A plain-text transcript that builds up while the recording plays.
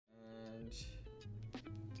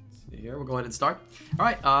Here, we'll go ahead and start. All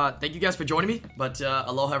right, thank you guys for joining me, but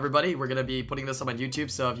aloha everybody. We're gonna be putting this up on YouTube,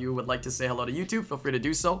 so if you would like to say hello to YouTube, feel free to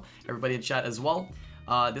do so. Everybody in chat as well.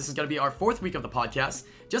 This is gonna be our 4th week of the podcast.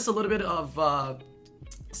 Just a little bit of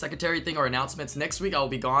secretary thing or announcements. Next week I will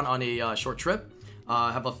be gone on a short trip.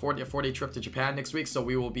 I have a 4-day trip to Japan next week, so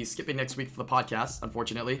we will be skipping next week for the podcast,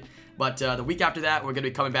 unfortunately. But the week after that, we're gonna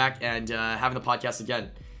be coming back and having the podcast again.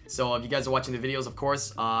 So if you guys are watching the videos, of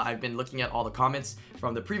course, I've been looking at all the comments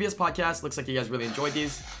from the previous podcast. Looks like you guys really enjoyed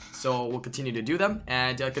these, so we'll continue to do them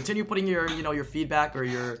and continue putting your, your feedback or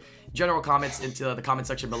your general comments into the comment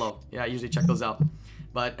section below. Yeah, I usually check those out.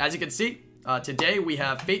 But as you can see, today we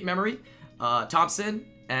have Faintmem, Thompsin,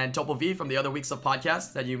 and TopaV from the other weeks of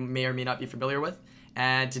podcasts that you may or may not be familiar with.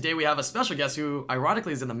 And today we have a special guest who,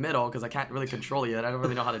 ironically, is in the middle because I can't really control it yet. I don't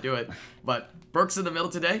really know how to do it. But Berk's in the middle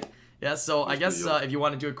today. Yeah, so I guess if you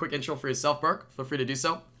want to do a quick intro for yourself, Berk, feel free to do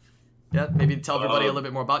so. Yeah, maybe tell everybody a little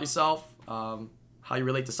bit more about yourself, how you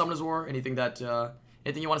relate to Summoners War, anything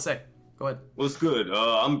you want to say. Go ahead. What's good?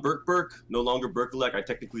 I'm BerkBerk, no longer Berkelek. I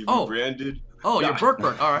technically rebranded. Oh, you're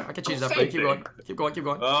BerkBerk. All right, I can change that for you. Keep going.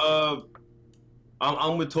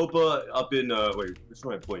 I'm with Topa up in wait, which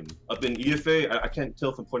way am I pointing? Up in EFA. I can't tell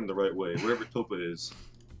if I'm pointing the right way. Wherever Topa is.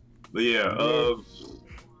 But yeah,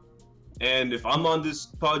 and if I'm on this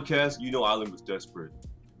podcast, Island was desperate.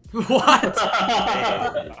 What?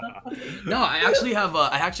 No, I actually have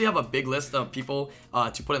a big list of people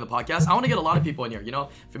to put in the podcast. I want to get a lot of people in here,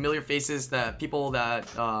 familiar faces, that people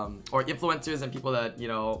that or influencers and people that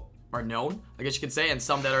are known, I guess you could say, and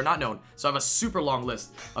some that are not known. So I have a super long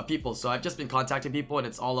list of people. So I've just been contacting people, and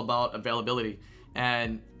it's all about availability.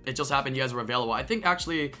 And it just happened you guys were available. I think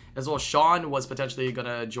actually as well Sean was potentially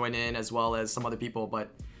gonna join in as well as some other people,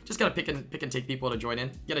 but just gotta pick and take people to join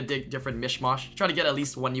in. Gotta dig different mishmash. Try to get at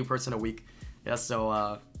least one new person a week. Yeah,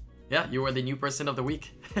 so yeah, you were the new person of the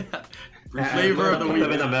week. Flavor of the week.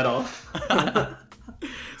 In the middle.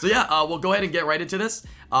 So yeah, we'll go ahead and get right into this.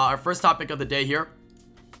 Our first topic of the day here.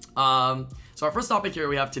 So our first topic here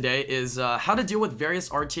we have today is how to deal with various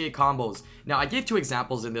RTA combos. Now I gave 2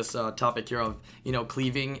 examples in this topic here of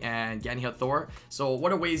cleaving and Ganhi Thor. So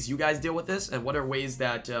what are ways you guys deal with this, and what are ways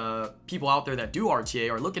that people out there that do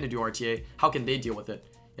RTA or looking to do RTA, how can they deal with it?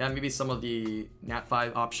 Yeah, maybe some of the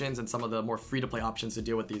Nat5 options and some of the more free-to-play options to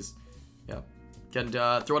deal with these. Yeah, can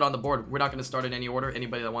throw it on the board. We're not going to start in any order.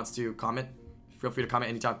 Anybody that wants to comment, feel free to comment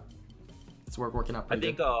anytime. It's working out.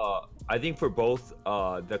 I think for both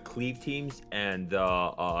the cleave teams and the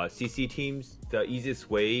CC teams, the easiest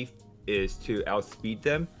way is to outspeed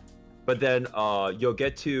them. But then you'll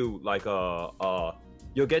get to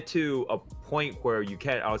a point where you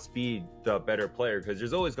can't outspeed the better player, because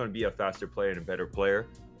there's always going to be a faster player and a better player.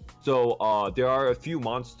 So there are a few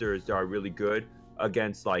monsters that are really good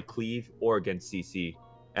against like cleave or against CC.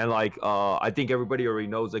 And I think everybody already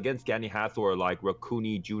knows against Ganhi Hathor, like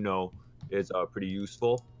Rakuni Juno is pretty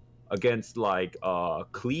useful. Against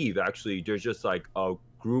cleave, actually there's just like a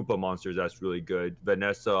group of monsters that's really good.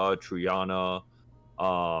 Vanessa, Triana,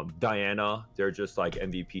 Diana, they're just like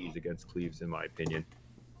MVPs against cleaves in my opinion.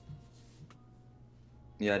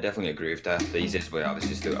 Yeah, I definitely agree with that. The easiest way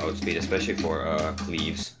obviously is to outspeed, especially for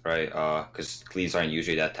cleaves, right? Because cleaves aren't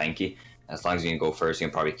usually that tanky. As long as you can go first, you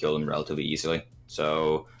can probably kill them relatively easily.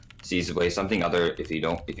 So it's the easiest way. Something other, if you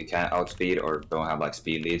can't outspeed or don't have like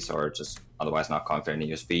speed leads or just otherwise not confident in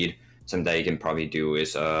your speed, something that you can probably do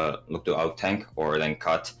is look to out tank or then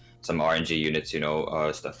cut some RNG units,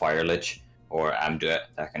 the Fire Lich or Amduet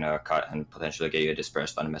that can cut and potentially get you a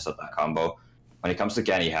Disperse Stun and mess up that combo. When it comes to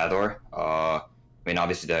Ganhi Hathor,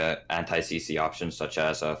 obviously the anti-CC options such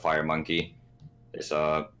as Fire Monkey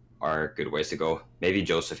are good ways to go. Maybe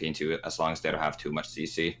Josephine too, as long as they don't have too much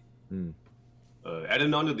CC.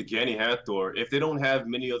 Adding on to the Ganhi Hathor, if they don't have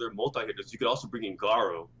many other multi-hitters, you could also bring in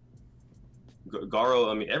Garo.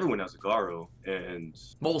 Garo, everyone has a Garo, and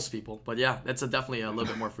most people, but yeah, that's definitely a little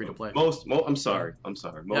bit more free to play. I'm sorry.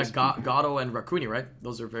 Most Gato and Rakuni, right?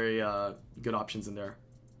 Those are very good options in there.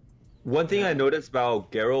 One thing I noticed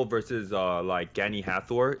about Garo versus Ganhi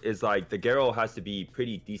Hathor is like the Garo has to be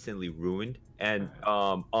pretty decently ruined, and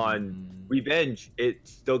on Revenge it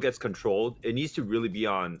still gets controlled. It needs to really be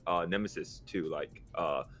on Nemesis to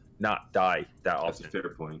not die that often. That's a fair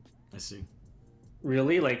point. I see.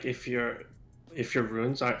 Really, if your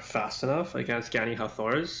runes aren't fast enough against Ganhi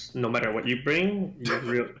Hathors, no matter what you bring,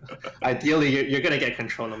 ideally you're gonna get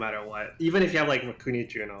control no matter what. Even if you have Rakuni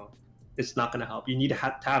Juno, it's not gonna help. You need to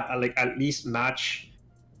have at least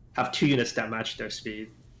have 2 units that match their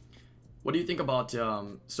speed. What do you think about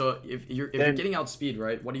so if you're getting outspeed,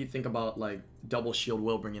 right? What do you think about like double shield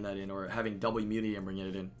will bringing that in, or having double immunity and bringing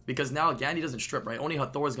it in? Because now Gandhi doesn't strip, right? Only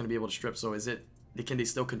Hathor is going to be able to strip. So can they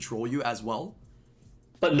still control you as well?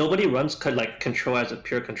 But nobody runs like control as a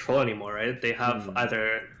pure control anymore, right? They have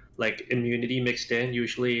either like immunity mixed in.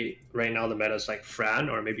 Usually, right now the meta is like Fran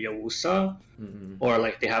or maybe a Wusa, or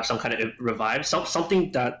like they have some kind of revive,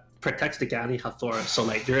 something that protects the Gani Hathor. So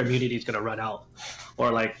like your immunity is gonna run out,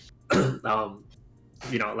 or like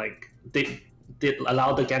like they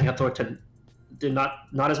allow the Gani Hathor to did not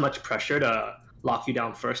as much pressure to lock you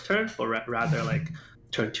down first turn, but rather like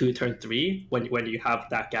turn 2, turn 3 when you have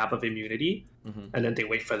that gap of immunity, and then they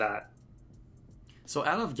wait for that. So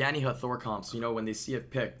out of Gani Hathor comps, when they see it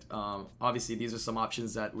picked, obviously these are some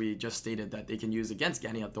options that we just stated that they can use against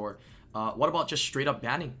Gani Hathor. What about just straight up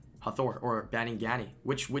banning Hathor or banning Gani?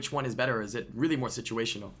 Which one is better? Is it really more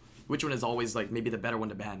situational? Which one is always like maybe the better one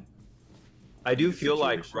to ban? I do feel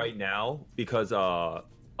like right now, because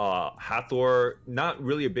Hathor, not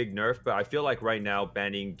really a big nerf, but I feel like right now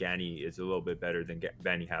banning Gani is a little bit better than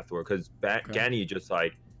banning Hathor, because Gani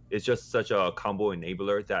is just such a combo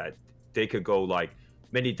enabler that they could go like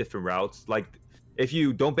many different routes. Like if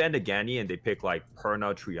you don't ban the Gani and they pick like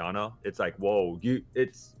Perna Triana, it's like whoa,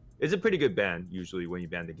 it's a pretty good ban usually when you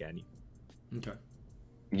ban the Gani. Okay.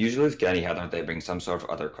 Usually with Gani Hathor, they bring some sort of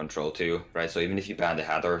other control too, right? So even if you ban the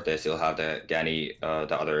Hathor, they still have the Gani,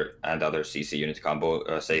 the other CC unit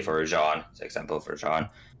combo, say for Jean, for example, for Jean.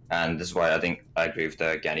 And this is why I think I agree with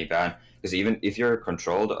the Gani ban, because even if you're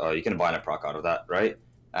controlled, you can bind a proc out of that, right?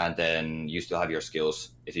 And then you still have your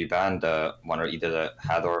skills. If you ban the one or either the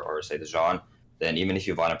Hathor or say the Jean, then even if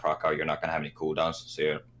you bind a proc out, you're not gonna have any cooldowns, so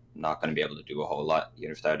you're not gonna be able to do a whole lot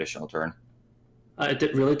even with that additional turn.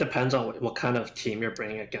 It really depends on what kind of team you're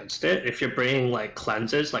bringing against it. If you're bringing like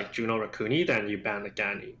cleanses like Juno Rakuni, then you ban the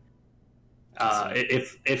Gani.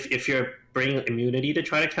 If you're bringing immunity to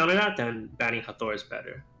try to counter that, then banning Hathor is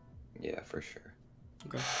better. Yeah, for sure.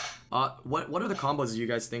 Okay. What are the combos you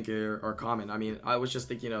guys think are common? I mean, I was just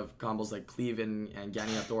thinking of combos like Cleave and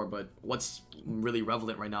Gani Hathor, but what's really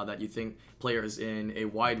relevant right now that you think players in a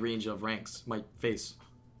wide range of ranks might face?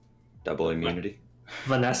 Double immunity.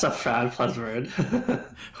 Vanessa, Fran plus Verd.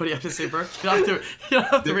 What do you have to say, Berk? You don't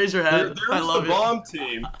have to raise your hand. I love the bomb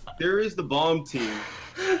team. There is the bomb team.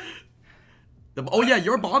 Oh yeah,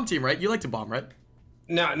 you're a bomb team, right? You like to bomb, right?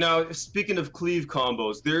 Now, speaking of cleave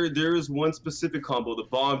combos, there is one specific combo, the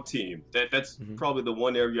bomb team. That's probably the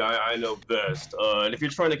one area I know best. And if you're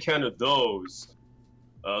trying to counter those,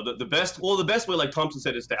 the best way, like Thompson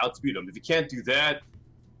said, is to outspeed them. If you can't do that,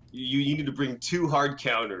 you need to bring 2 hard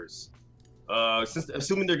counters.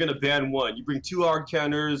 Assuming they're gonna ban one, you bring 2 hard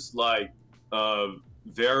counters like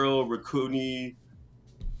Vero, Rakuni,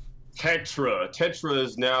 Tetra. Tetra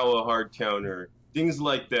is now a hard counter. Things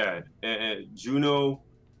like that, and Juno.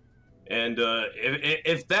 And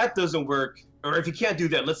if that doesn't work, or if you can't do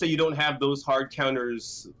that, let's say you don't have those hard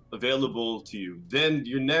counters available to you, then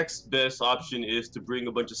your next best option is to bring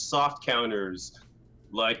a bunch of soft counters,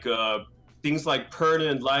 like things like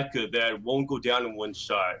Perna and Laika that won't go down in one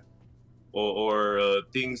shot. Or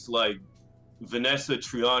things like Vanessa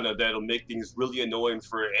Triana that'll make things really annoying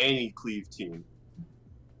for any cleave team.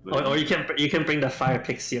 Or you can bring the Fire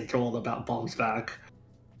Pixie and throw all the bombs back.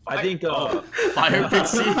 I think Fire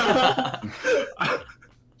Pixie.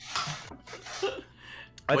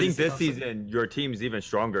 I think this season your team's even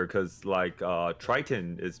stronger because like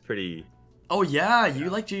Triton is pretty. Oh yeah, you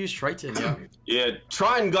like to use Triton, yeah. Yeah,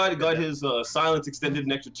 Triton got his silence extended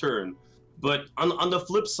an extra turn, but on the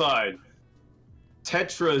flip side,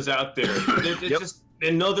 Tetra is out there. It's just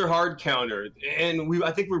another hard counter, and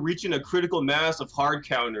I think we're reaching a critical mass of hard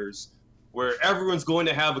counters where everyone's going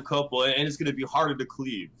to have a couple, and it's going to be harder to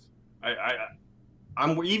cleave.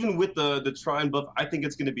 I'm even with the Trine buff. I think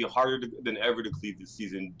it's going to be harder than ever to cleave this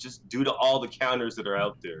season, just due to all the counters that are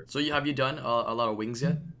out there. So have you done a lot of wings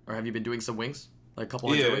yet, or have you been doing some wings, like a couple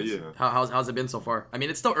hundred wings? Yeah. How's it been so far? I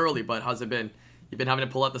mean, it's still early, but how's it been? You've been having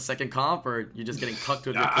to pull out the second comp, or you just getting cucked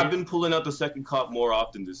with your cleave? I've been pulling out the second comp more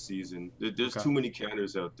often this season. There's too many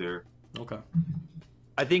counters out there. Okay.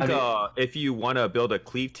 I think if you want to build a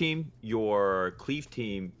cleave team, if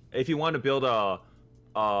you want to build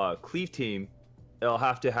a cleave team, it'll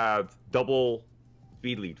have to have double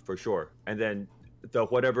speed lead for sure. And then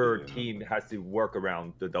whatever team has to work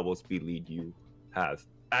around the double speed lead you have.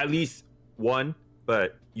 At least one,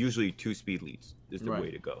 but usually 2 speed leads is the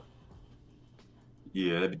way to go.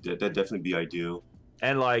 Yeah, that'd definitely be ideal.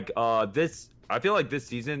 And like I feel like this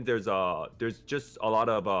season there's just a lot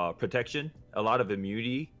of protection, a lot of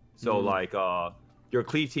immunity. So like your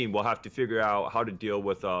cleave team will have to figure out how to deal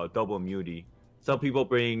with double immunity. Some people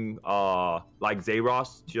bring like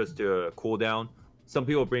Zayros just to cool down. Some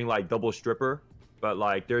people bring like double stripper, but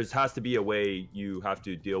like has to be a way you have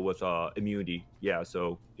to deal with immunity. Yeah,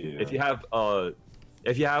 so if you have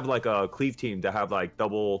like a cleave team that have like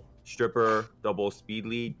double stripper, double speed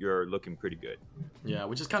lead, you're looking pretty good. Yeah,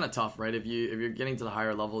 which is kind of tough, right? If you're getting to the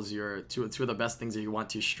higher levels, two of the best things that you want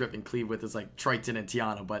to strip and cleave with is like Triton and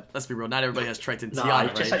Tiana. But let's be real, not everybody has Triton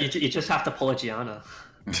Tiana, right? You just have to pull a Gianna.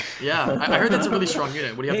 Yeah, I heard that's a really strong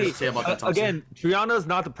unit. What do you have to say about that, Thompsin? Again, Triana's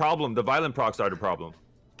not the problem. The violent procs are the problem.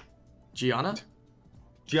 Gianna's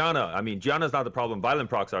not the problem. Violent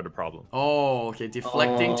procs are the problem. Oh, okay.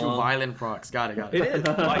 Deflecting to violent procs. Got it. It is.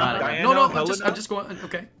 Like Diana, No, Helena, I'm just going.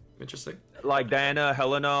 Okay, interesting. like Diana,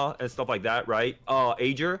 Helena, and stuff like that, right?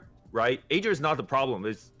 Ager, right? Ager is not the problem.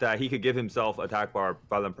 It's that he could give himself attack bar,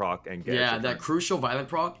 violent proc, and get that crucial violent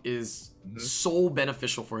proc is so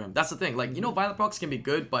beneficial for him. That's the thing. Like, violent procs can be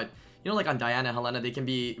good, but like on Diana, Helena, they can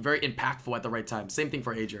be very impactful at the right time. Same thing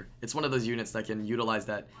for Ager. It's one of those units that can utilize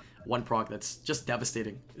that one proc that's just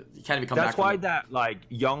devastating. You can't even come back. That's why that like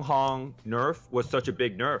Young Hong nerf was such a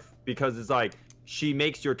big nerf, because it's like she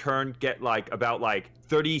makes your turn get like about like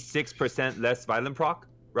 36% less violent proc,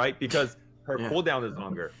 right? Because her cooldown is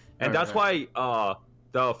longer. And that's why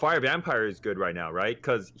the Fire Vampire is good right now, right?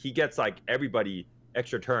 Because he gets like everybody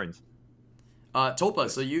extra turns. Topa,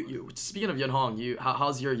 so you speaking of Yun Hong,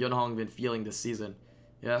 how's your Yun Hong been feeling this season?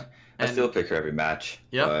 Yeah. I still pick her every match.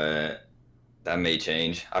 Yeah. But that may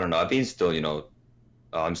change. I don't know. I've been still,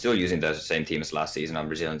 I'm still using the same team as last season. I'm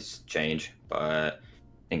Brazilian change, but I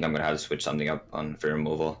think I'm gonna have to switch something up on fear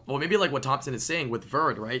removal. Well, maybe like what Thompson is saying with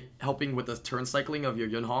Verd, right? Helping with the turn cycling of your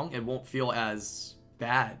Yun Hong, it won't feel as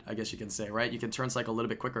bad, I guess you can say, right? You can turn cycle a little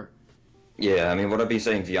bit quicker. Yeah, I mean, what I've been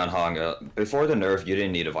saying for Yan Hong, before the nerf, you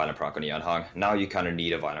didn't need a violent proc on Yan Hong. Now you kind of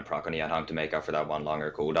need a violent proc on Yan Hong to make up for that one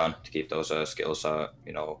longer cooldown, to keep those skills,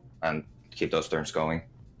 and keep those turns going.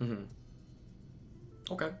 Mm-hmm.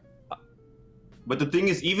 Okay. But the thing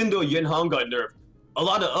is, even though Yen Hong got nerfed, a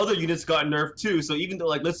lot of other units got nerfed too. So even though,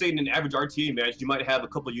 like, let's say in an average RTA match, you might have a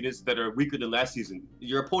couple units that are weaker than last season,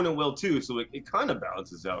 your opponent will too. So it kind of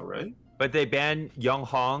balances out, right? But they banned Young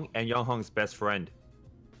Hong and Young Hong's best friend.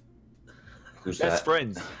 Who's Best that?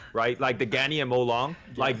 friends, right? Like the Gani and Mo Long.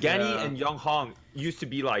 Like Gani Yeah. and Young Hong used to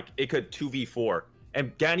be like, it could 2v4.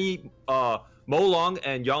 And Gani, Mo Long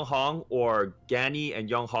and Young Hong, or Gani and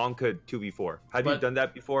Young Hong could 2v4. Have you But- done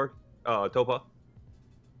that before, Topa?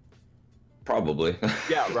 Probably.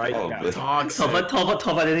 Yeah, right? Probably. Yeah. Toxic.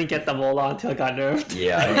 Tova didn't get the Mola until it got nerfed.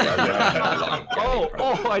 Yeah, I think I've done Mo Long,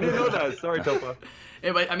 Oh, I didn't know that. Sorry, Topa. Hey,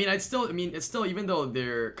 but I mean, it's still, even though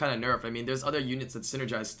they're kind of nerfed, I mean, there's other units that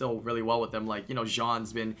synergize still really well with them. Like,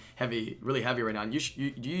 Jean's been really heavy right now. Do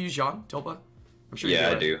you use Jean, Topa? I'm sure Yeah,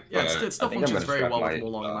 you I do. Yeah, it still I think I'm functions gonna very scrap well my, with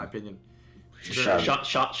Molong, in my opinion.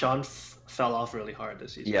 Sean fell off really hard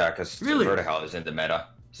this season. Yeah, because Really? Vertical is in the meta.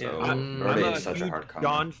 So Yeah. I'm Vertical a is such a huge hard combo.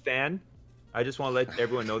 John fan. I just want to let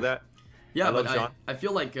everyone know that. Yeah, I love but Jean. I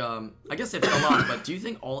feel like I guess it fell off. But do you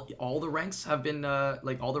think all the ranks have been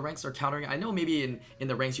all the ranks are countering? I know maybe in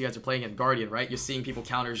the ranks you guys are playing in Guardian, right? You're seeing people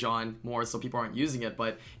counter Jean more, so people aren't using it.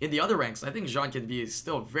 But in the other ranks, I think Jean can be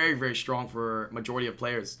still very, very strong for majority of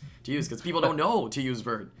players to use, because people don't know to use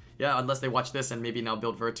Verd. Yeah, unless they watch this and maybe now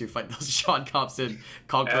build Verd to fight those Jean Compson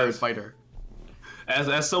Conqueror fighter.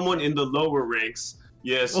 As someone in the lower ranks,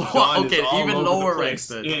 yes, Oh, John okay, is all even over lower the ranks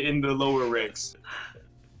place then. in the lower ranks.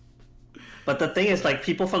 But the thing is, like,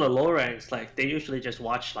 people from the lower ranks, like, they usually just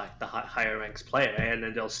watch like the higher ranks play, right? And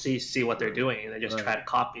then they'll see what they're doing, and they just try to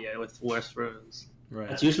copy it with worse runes. Right.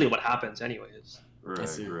 That's usually what happens, anyways. Right,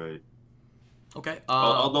 see. right. Okay.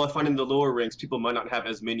 Although I find in the lower ranks, people might not have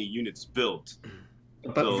as many units built.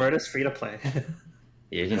 But So- Verd is free to play.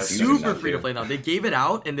 Yeah, you can use it super now, free to too. play now. They gave it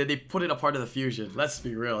out and then they put it a part of the fusion. Let's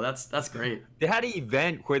be real. That's great. They had an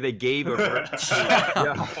event where they gave a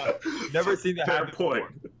yeah. Never seen that Fair happen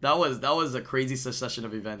point. before. That was a crazy succession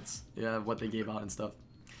of events. Yeah, what they gave out and stuff.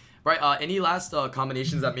 Right. Any last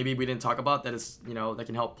combinations that maybe we didn't talk about that is that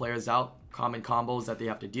can help players out? Common combos that they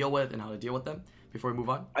have to deal with and how to deal with them before we move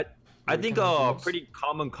on. I think a pretty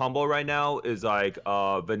common combo right now is like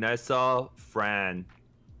Vanessa, Fran,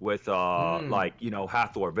 with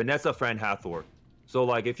Hathor. Vanessa, Fran, Hathor. So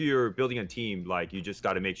like if you're building a team, like you just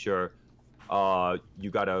got to make sure you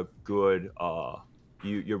got a good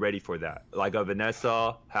you're ready for that. Like a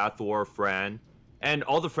Vanessa, Hathor, Fran, and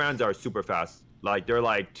all the Frans are super fast. Like they're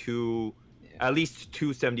like at least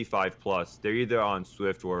 275 plus. They're either on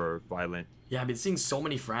Swift or Violent. Yeah, I've been seeing so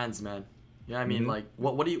many Frans, man. Yeah, I mean, like,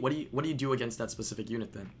 what do you do against that specific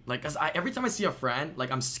unit then? Like, 'cause every time I see a Fran,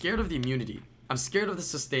 like, I'm scared of the immunity. I'm scared of the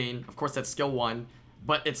sustain. Of course, that's skill 1.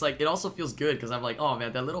 But it's like, it also feels good because I'm like, oh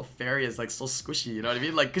man, that little fairy is like so squishy, you know what I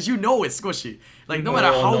mean? Like, because you know it's squishy. Like, no matter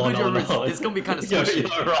how good your roots, it's gonna be kind of squishy.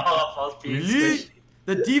 You're wrong about being squishy.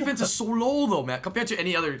 The defense is so low though, man, compared to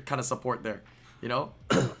any other kind of support there, you know?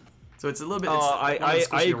 So it's a little bit.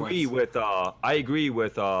 I agree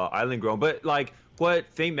with Island Grown, but like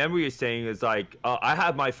what Faint Memory is saying is like I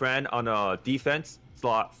have my friend on a defense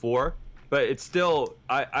slot 4, but it's still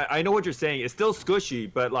I know what you're saying. It's still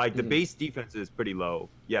squishy, but like the base defense is pretty low.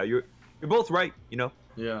 Yeah, you're both right. You know.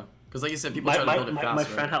 Yeah, because like you said, people try to build it fast. My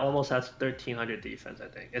friend almost has 1300 defense. I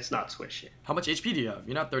think it's not squishy. How much HP do you have?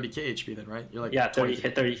 You're not 30k HP then, right? You're like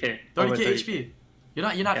 30k. 30k HP.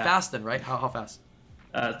 You're not fast then, right? How fast?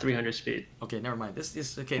 300 speed. Okay, never mind. This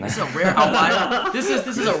is a rare outlier. This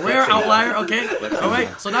is a rare outlier. Okay, all right.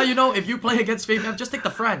 So now you know if you play against Faintmem, just take the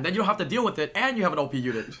friend. Then you don't have to deal with it, and you have an OP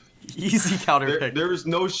unit. Easy counter pick. There is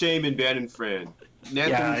no shame in banning Fran.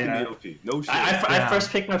 Nanthony's gonna be OP. No shame. I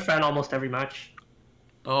first pick my friend almost every match.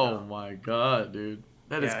 Oh my god, dude.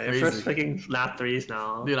 That is crazy. You're first picking nat 3s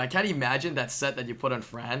now. Dude, I can't imagine that set that you put on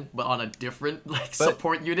Fran, but on a different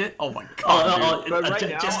support unit. Oh my god.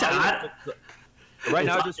 Just to add. Right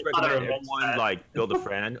now, I just recommend everyone like build a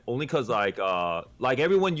Fran only because like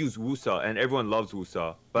everyone use Wusa and everyone loves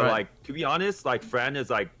Wusa, but like to be honest, like Fran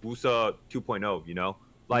is like Wusa 2.0, you know,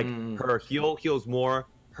 like her heals more,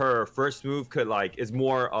 her first move is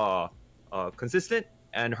more consistent,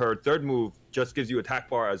 and her third move just gives you attack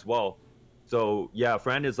bar as well. So yeah,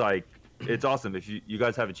 Fran is like it's awesome if you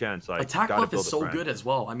guys have a chance. Like attack buff is so good as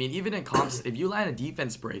well. I mean, even in comps, if you land a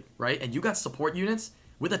defense break, right, and you got support units.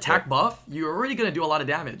 With attack buff, you're already gonna do a lot of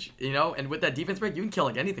damage, you know. And with that defense break, you can kill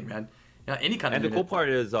like anything, man. Any kind of. And the cool part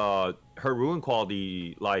is, her ruin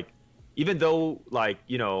quality, like, even though, like,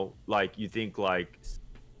 you know, like you think like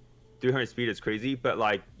 300 speed is crazy, but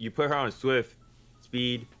like you put her on Swift,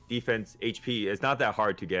 speed, defense, HP, it's not that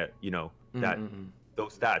hard to get, you know,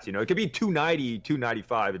 those stats. You know, it could be 290,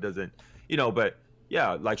 295. It doesn't, you know, but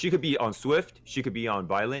yeah, like she could be on Swift, she could be on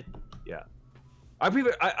Violent, yeah.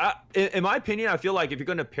 In my opinion, I feel like if you're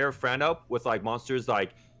gonna pair Fran up with like monsters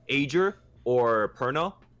like Ager or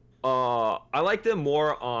Perna, I like her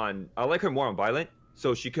more on Violent,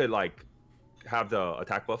 so she could like have the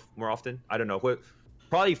attack buff more often. I don't know what,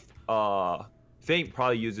 probably Faint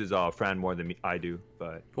probably uses Fran more than I do.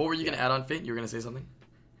 But what were you gonna add on Faint? You were gonna say something?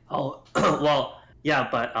 Oh well, yeah,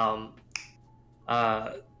 but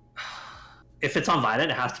if it's on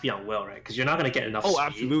Violent, it has to be on Will, right? Because you're not gonna get enough. Oh, speed.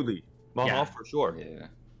 Absolutely. For sure. Yeah.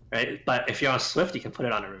 Right, but if you're on Swift, you can put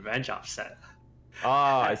it on a revenge offset.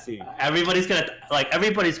 I see. Everybody's gonna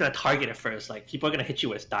target it first. Like people are gonna hit you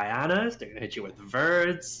with Dianas, they're gonna hit you with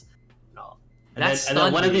Verds. No. That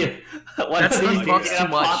stun procs too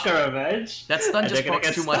much. Revenge, that stun just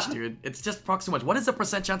procs too much, dude. It's just procs too much. What is the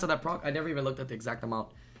 % chance of that proc? I never even looked at the exact amount.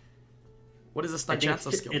 What is the stun chance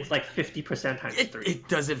of skill? It's like 50% times 3. It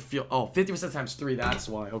doesn't feel. Oh, 50% times 3. That's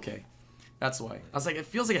why. Okay. That's why. I was like, it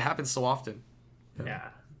feels like it happens so often. Yeah.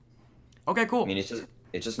 Okay, cool. I mean, it's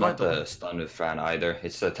just not the stun with Fran either.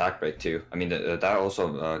 It's the attack break too. I mean, that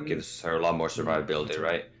also gives her a lot more survivability,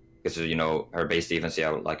 right? Because you know her base defense, yeah,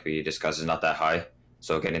 like we discussed, is not that high.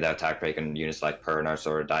 So getting that attack break and units like Pernas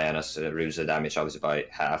or Diana's reduces the damage obviously by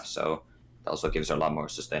half. So it also gives her a lot more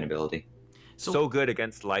sustainability. So good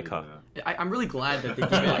against Leica. I'm really glad that they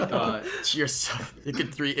gave it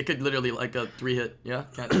like it could literally like a 3-hit. Yeah,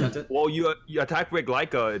 can't it? Well, you attack break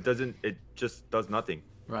Leica, it just does nothing.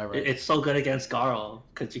 Right. It's so good against Garl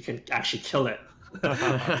because you can actually kill it.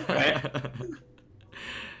 Right?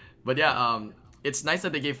 But yeah, it's nice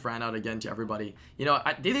that they gave Fran out again to everybody. You know,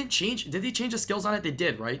 did they change the skills on it? They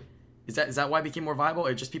did, right? Is that why it became more viable,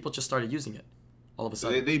 or just people just started using it all of a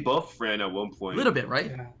sudden? They buffed Fran at one point. A little bit,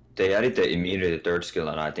 right? Yeah. They added the immediate third skill,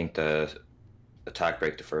 and I think the attack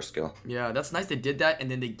break the first skill. Yeah, that's nice. They did that,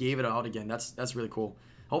 and then they gave it out again. That's really cool.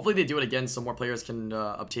 Hopefully they do it again so more players can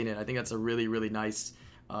obtain it. I think that's a really, really nice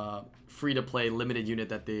free-to-play limited unit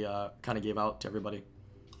that they kind of gave out to everybody.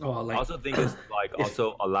 Oh, I also think it's like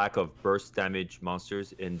also a lack of burst damage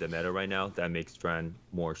monsters in the meta right now that makes Fran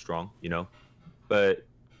more strong, you know? But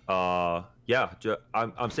yeah,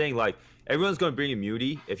 I'm saying like everyone's going to bring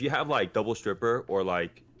immunity. If you have like double stripper or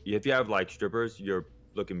like if you have like strippers, you're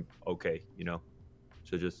looking okay, you know?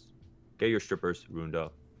 So just get your strippers ruined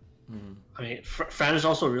up. I mean, Fran is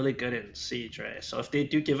also really good in Siege, right? So if they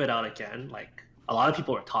do give it out again, like a lot of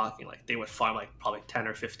people were talking, like they would farm like probably 10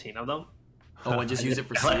 or 15 of them. Oh, and just use it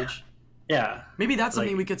for Siege? Yeah. Maybe that's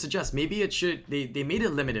something Like- we could suggest. Maybe it should. They made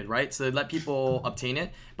it limited, right? So they let people obtain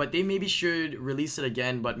it, but they maybe should release it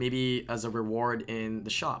again, but maybe as a reward in the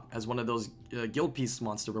shop, as one of those guild piece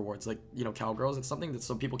monster rewards, like cowgirls and something, that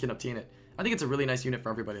so people can obtain it. I think it's a really nice unit for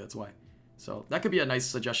everybody. That's why. So that could be a nice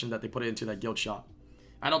suggestion that they put it into that guild shop.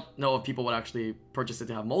 I don't know if people would actually purchase it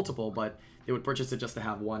to have multiple, but they would purchase it just to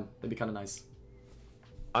have one. That'd be kind of nice.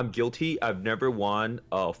 I'm guilty. I've never won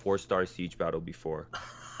a 4-star siege battle before,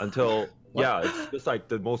 until yeah, it's just like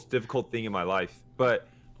the most difficult thing in my life. But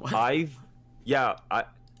What? but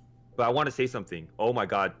I want to say something. Oh my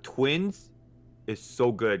God, twins is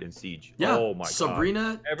so good in siege. Yeah. Oh my God.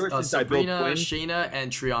 Sabrina, Ever since I built Sabrina, twins, Shayna,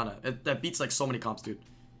 and Triana. That beats like so many comps, dude.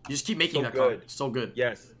 You just keep making So that card. good. So good.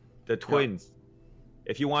 yes, the twins.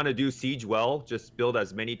 If you want to do siege well, just build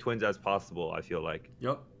as many twins as possible. I feel like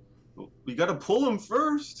Yep. We gotta pull him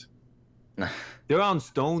first. they're on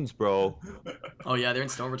stones, bro. Oh yeah, they're in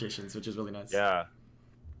stone rotations, which is really nice. Yeah.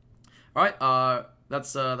 All right.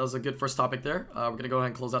 That was a good first topic there. We're gonna go ahead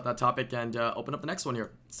and close out that topic and open up the next one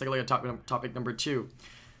here. Let's take a look at topic number 2.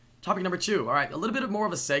 Topic number 2. All right, a little bit more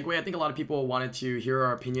of a segue. I think a lot of people wanted to hear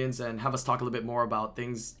our opinions and have us talk a little bit more about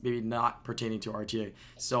things maybe not pertaining to RTA.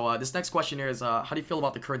 So this next question here is, how do you feel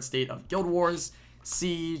about the current state of Guild Wars,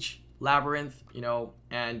 Siege, Labyrinth,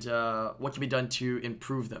 and what can be done to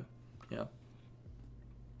improve them? Yeah.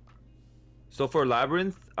 So for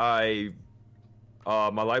Labyrinth, my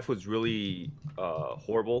life was really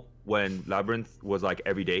horrible when Labyrinth was like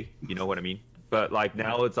every day. You know what I mean? But like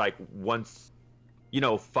now it's like once,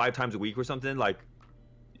 5 times a week or something. Like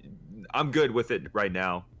I'm good with it right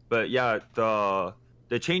now. But yeah, the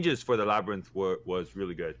changes for the Labyrinth was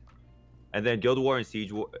really good. And then Guild War and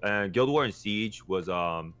Siege was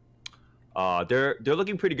they're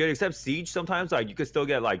looking pretty good. Except Siege, sometimes like you could still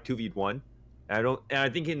get like 2v1. And I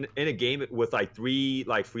think in a game with like 3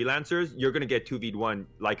 like freelancers, you're gonna get 2v1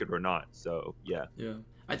 like it or not. So yeah. Yeah.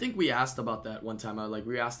 I think we asked about that one time.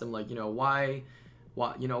 We asked them like, why,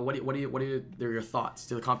 what are your thoughts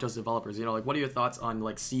to the Comptos developers? What are your thoughts on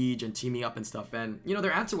like Siege and teaming up and stuff? And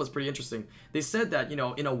their answer was pretty interesting. They said that in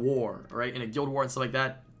a war, right, in a guild war and stuff like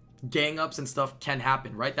that, gang ups and stuff can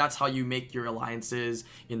happen, right? That's how you make your alliances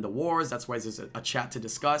in the wars. That's why there's a chat to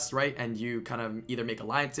discuss, right? And you kind of either make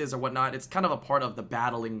alliances or whatnot. It's kind of a part of the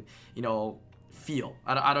battling, feel.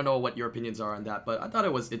 I don't know what your opinions are on that, but I thought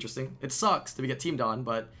it was interesting. It sucks to get teamed on,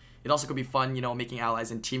 but it also could be fun, making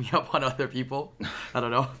allies and teaming up on other people. I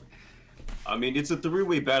don't know. I mean, it's a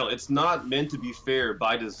 3-way battle. It's not meant to be fair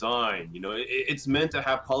by design. It's meant to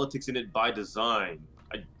have politics in it by design.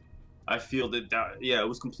 I feel that it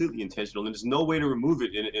was completely intentional, and there's no way to remove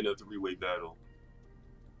it in a 3-way battle.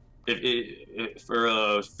 If for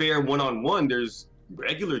a fair one-on-one, there's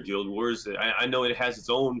regular Guild Wars. I know it has its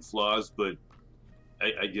own flaws, but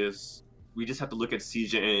I guess we just have to look at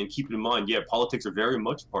Siege and keep in mind, politics are very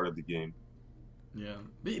much part of the game. Yeah,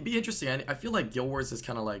 be interesting. I feel like Guild Wars has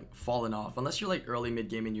kind of like fallen off, unless you're like early mid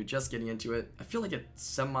game and you're just getting into it. I feel like it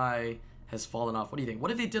has fallen off. What do you think? What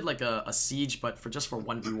if they did like a Siege, but for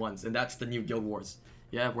 1v1s, and that's the new Guild Wars?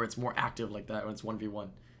 Yeah, where it's more active like that when it's 1v1.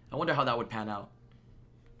 I wonder how that would pan out.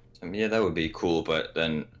 Yeah, that would be cool, but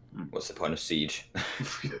then what's the point of Siege?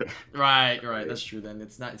 Right. That's true. Then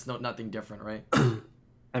it's nothing different, right?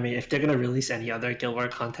 I mean, if they're gonna release any other Guild War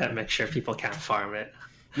content, make sure people can't farm it.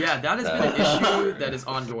 Yeah, that has been an issue that is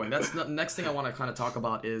ongoing. That's the next thing I want to kind of talk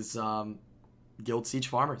about is Guild Siege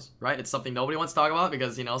farmers, right? It's something nobody wants to talk about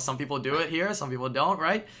because some people do it here, some people don't,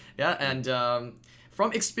 right? Yeah, and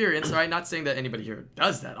from experience, right? Not saying that anybody here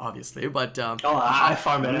does that, obviously, but I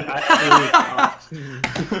farm it.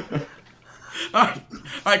 all right,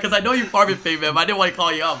 because I know you farm it, Faintmem. I didn't want to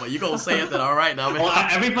call you out, but you gonna say it then. All right, now. Well,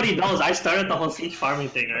 everybody knows I started the whole siege farming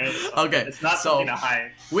thing, right? So Okay, it's not so something to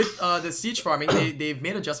hide. with the siege farming, they've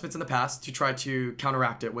made adjustments in the past to try to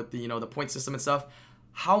counteract it with the the point system and stuff.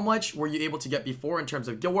 How much were you able to get before in terms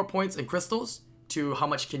of Guild War points and crystals to how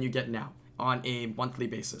much can you get now on a monthly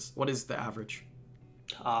basis? What is the average?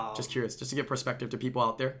 Just curious, just to give perspective to people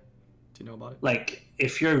out there to know about it. Like,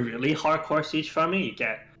 if you're really hardcore siege farming, you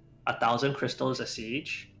get 1,000 crystals a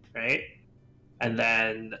siege, right? And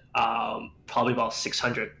then probably about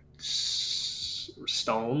 600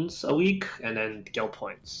 stones a week, and then guild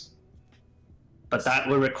points. But that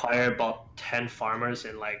would require about 10 farmers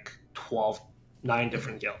in like 9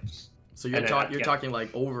 different guilds. So you're talking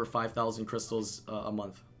like over 5,000 crystals a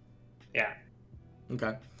month. Yeah.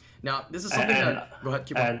 Okay. Now this is something that go ahead,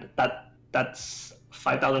 keep on. And that's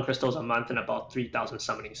 5,000 crystals a month and about 3,000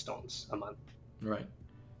 summoning stones a month. Right.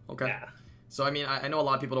 Okay. Yeah. So, I mean, I know a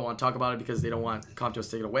lot of people don't want to talk about it because they don't want Comptos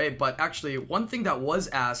to take it away. But actually, one thing that was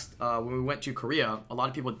asked when we went to Korea, a lot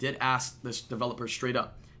of people did ask this developer straight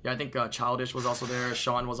up. Yeah, I think Childish was also there.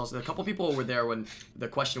 Sean was also there. A couple people were there when the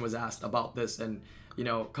question was asked about this. And, you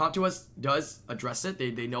know, Comptos does address it.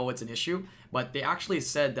 They know it's an issue. But they actually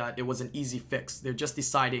said that it was an easy fix. They're just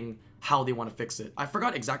deciding how they want to fix it. I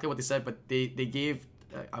forgot exactly what they said, but they gave...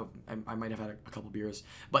 I might have had a couple beers.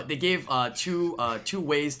 But they gave two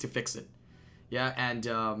ways to fix it. Yeah, and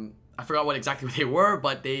I forgot what exactly they were,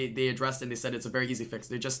 but they addressed and they said it's a very easy fix.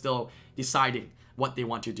 They're just still deciding what they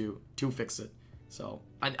want to do to fix it. So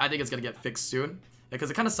I think it's gonna get fixed soon. Because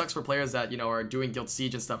it kind of sucks for players that, you know, are doing Guild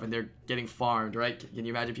Siege and stuff and they're getting farmed, right? Can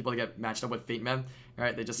you imagine people that get matched up with Faintmem?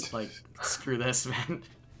 Right? They just like, screw this, man.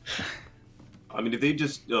 I mean, if they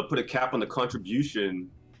just put a cap on the contribution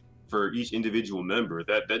for each individual member,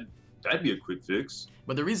 that'd be a quick fix.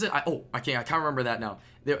 But the reason I can't remember that now.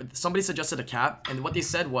 Somebody suggested a cap, and what they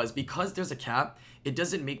said was because there's a cap, it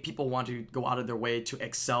doesn't make people want to go out of their way to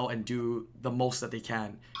excel and do the most that they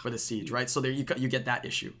can for the siege, right? So there you get that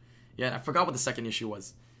issue. Yeah, and I forgot what the second issue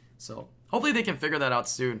was. So hopefully they can figure that out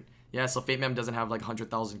soon. Yeah, so Faintmem doesn't have like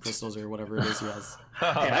 100,000 crystals or whatever it is he has.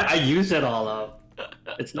 Yeah, I use it all up.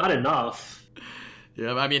 It's not enough.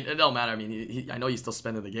 Yeah, I mean, it don't matter. I mean, I know he's still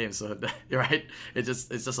spending the game, so you're right. It's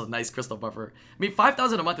just a nice crystal buffer. I mean,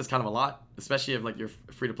 5,000 a month is kind of a lot, especially if like you're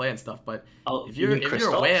free to play and stuff. But if you're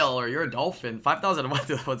a whale or you're a dolphin, 5,000 a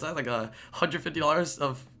month, what's that, like $150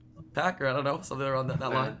 of pack, or I don't know, something around that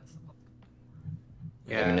line.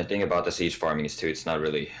 Yeah, I mean, the thing about the siege farming is too, it's not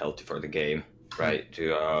really healthy for the game, right?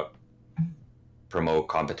 To promote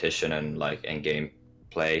competition and like end game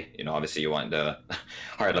play. You know, obviously you want the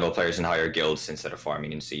higher level players in higher guilds instead of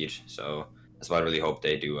farming in siege. So that's why I really hope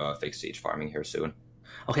they do fix siege farming here soon.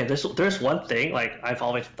 Okay, there's one thing like I've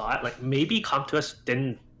always thought, like maybe Comptos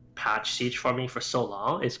didn't patch siege farming for so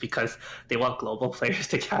long. It's because they want global players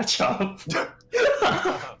to catch up.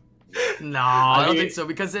 No, I don't think so,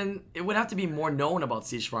 because then it would have to be more known about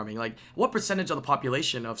siege farming. Like, what percentage of the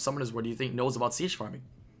population of Summoners War do you think knows about siege farming?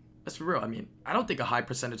 Let's be real. I mean, I don't think a high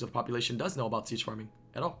percentage of the population does know about siege farming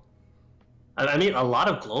at all. I mean, a lot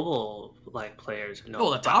of global like players know.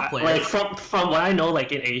 Oh, the top players. Like from what I know,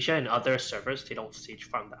 like in Asia and other servers, they don't siege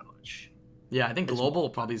farm that much. Yeah, I think global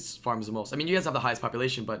probably farms the most. I mean, you guys have the highest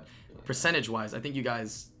population, but percentage-wise, I think you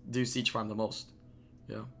guys do siege farm the most.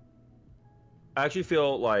 Yeah. I actually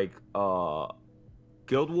feel like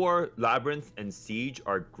Guild War, Labyrinth, and Siege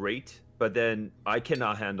are great, but then I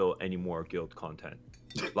cannot handle any more guild content.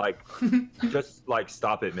 Like, just like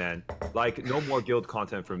stop it, man. Like, no more guild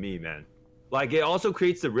content for me, man. Like, it also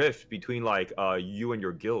creates the rift between like you and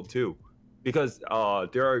your guild too, because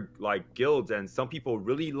there are like guilds, and some people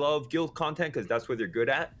really love guild content because that's what they're good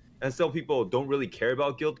at, and some people don't really care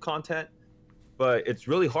about guild content. But it's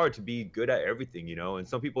really hard to be good at everything, you know? And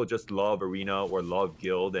some people just love arena or love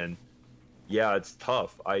guild, and yeah, it's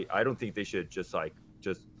tough. I don't think they should just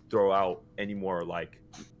throw out any more, like,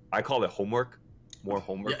 I call it homework. More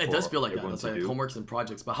homework. Yeah, it does feel like that. It's like homeworks and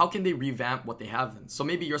projects. But how can they revamp what they have then? So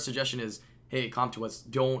maybe your suggestion is, hey, come to us,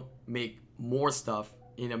 don't make more stuff,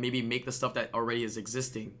 you know, maybe make the stuff that already is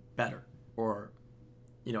existing better, or,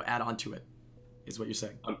 you know, add on to it, is what you're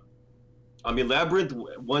saying. I mean, Labyrinth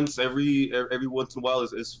once every once in a while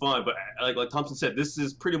is fun, but like Thompson said, this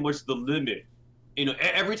is pretty much the limit. You know,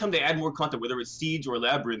 every time they add more content, whether it's Siege or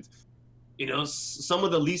Labyrinth, you know, some of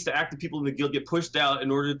the least active people in the guild get pushed out in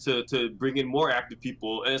order to bring in more active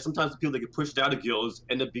people, and sometimes the people that get pushed out of guilds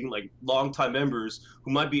end up being like long-time members who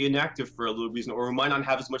might be inactive for a little reason, or who might not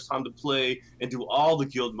have as much time to play and do all the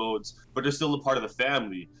guild modes, but they're still a part of the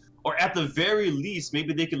family. Or at the very least,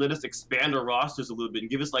 maybe they could let us expand our rosters a little bit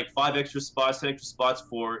and give us like 5 extra spots, 10 extra spots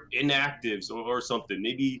for inactives or something.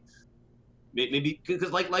 Maybe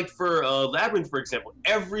because like for Labyrinth, for example,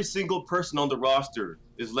 every single person on the roster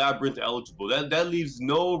is Labyrinth eligible. That leaves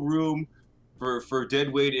no room for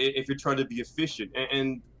deadweight if you're trying to be efficient.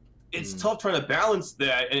 And it's tough trying to balance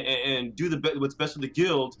that and do what's best for the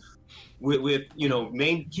guild with you know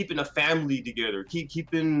keeping a family together,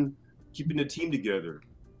 keeping the team together.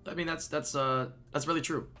 I mean, that's really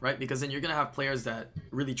true, right? Because then you're gonna have players that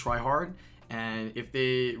really try hard, and if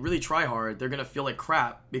they really try hard, they're gonna feel like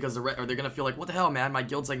crap because or they're gonna feel like, what the hell, man? My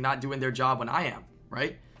guild's like not doing their job when I am,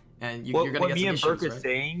 right? And you're gonna get some issues, right? What me and Berk is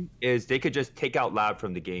saying is they could just take out Lab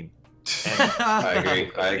from the game. I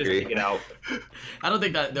agree. Take it out. I don't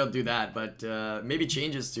think that they'll do that, but maybe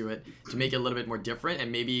changes to it to make it a little bit more different,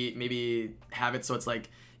 and maybe have it so it's like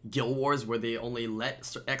Guild Wars where they only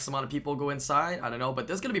let X amount of people go inside. I don't know, but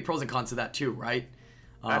there's gonna be pros and cons to that too, right?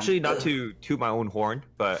 Actually, not to toot my own horn,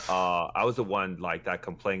 but I was the one like that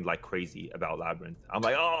complained like crazy about Labyrinth. I'm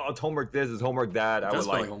like, oh, it's homework this, it's homework that. I It was does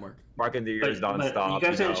feel like like homework. marking the ears But nonstop. you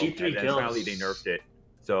guys had know, G3 and then finally they guilds. nerfed it.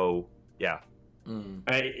 So yeah. Mm.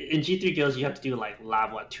 Right, in G3 guilds, you have to do like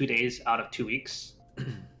lab 2 days out of 2 weeks.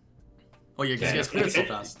 Oh yeah, because you guys clear it so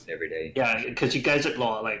fast. every day. Yeah, because you guys are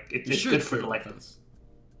You it's should good for clear it like. fast.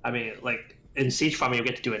 I mean, like in siege farming, you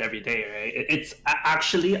get to do it every day, right? It's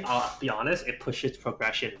actually, I'll be honest, it pushes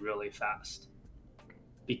progression really fast.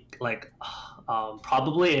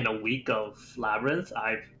 Probably in a week of Labyrinth,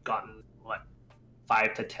 I've gotten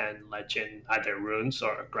 5 to 10 legend either runes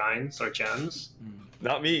or grinds or gems.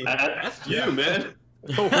 Not me. That's you, man.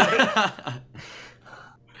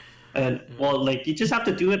 And well, like you just have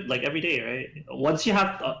to do it like every day, right? Once you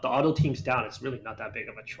have the auto teams down, it's really not that big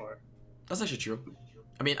of a chore. That's actually true.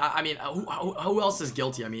 I mean, who else is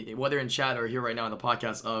guilty? I mean, whether in chat or here right now in the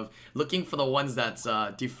podcast, of looking for the ones that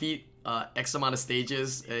defeat X amount of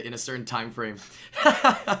stages in a certain time frame.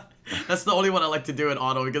 That's the only one I like to do in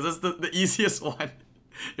auto because that's the easiest one.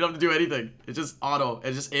 You don't have to do anything. It's just auto.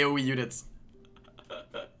 It's just AoE units.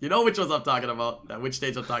 You know which ones I'm talking about. Which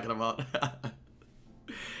stage I'm talking about.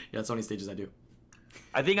 Yeah, that's the only stages I do.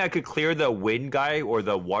 I think I could clear the wind guy or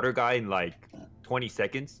the water guy in like 20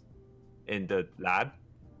 seconds in the lab,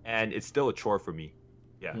 and it's still a chore for me.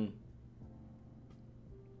 Yeah.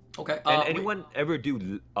 Okay. And anyone ever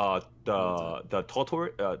do the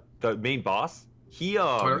Totor, the main boss? He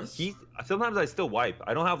sometimes I still wipe.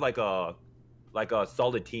 I don't have like a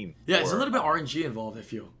solid team. Yeah, it's a little bit RNG involved. I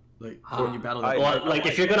feel like when you battle. Well, like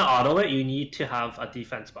if you're gonna auto it, you need to have a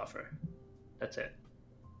defense buffer. That's it.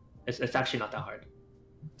 It's actually not that hard.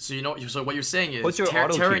 So so what you're saying is What's your auto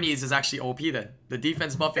team? Tyrannies is actually OP then. The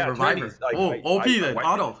defense buffing Yeah, reviver. Tyrannies, like, OP then, wipe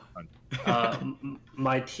auto. it.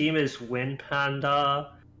 My team is Wind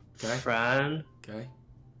Panda, Okay. Fran, Okay.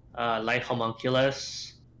 Light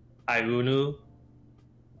Homunculus, Irunu,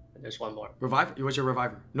 and there's one more. Reviver? What's your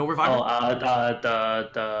reviver? No reviver?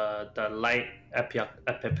 The Light Epic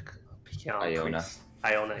Iona.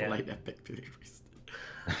 Iona, yeah. Light epic priest.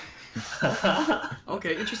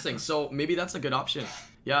 Okay, interesting. So maybe that's a good option.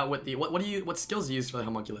 Yeah, with the what skills do you use for the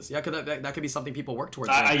homunculus? Yeah, cause that could be something people work towards.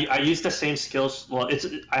 Right? I use the same skills. Well,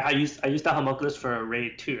 I use the homunculus for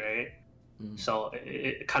raid 2, right? So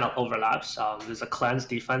it kind of overlaps. There's a cleanse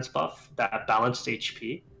defense buff that balanced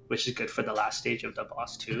HP, which is good for the last stage of the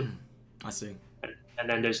boss too. I see. And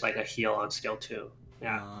then there's like a heal on skill 2.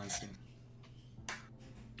 Yeah. I see.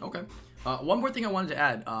 Okay. One more thing I wanted to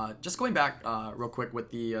add. Just going back real quick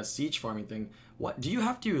with the siege farming thing. What do you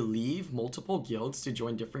have to leave multiple guilds to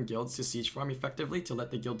join different guilds to siege farm effectively to let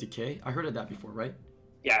the guild decay? I heard of that before, right?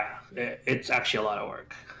 Yeah, it's actually a lot of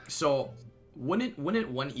work. So wouldn't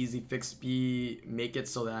one easy fix be make it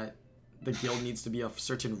so that the guild needs to be of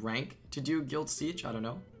certain rank to do guild siege? I don't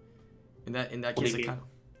know. In that case, it kind of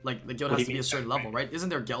like the guild has to be a certain level, right? Isn't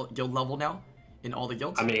there guild level now in all the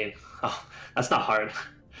guilds? I mean, that's not hard.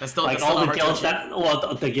 That's still Like that's still all not the hard guilds to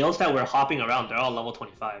achieve. the guilds that we're hopping around, they're all level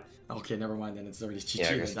 25. Okay, never mind then. It's already GG.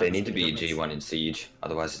 Yeah, because then they that need to doesn't be make a G1 in Siege,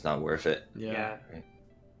 otherwise it's not worth it. Yeah. Right.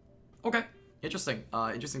 Okay. Interesting.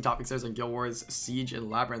 Interesting topics. There's in Guild Wars, Siege, and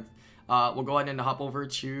Labyrinth. We'll go ahead and hop over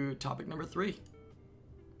to topic number 3.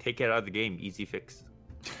 Take it out of the game. Easy fix.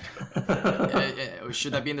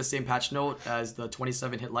 Should that be in the same patch note as the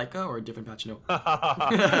 27 hit Leica or a different patch note?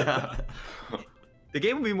 The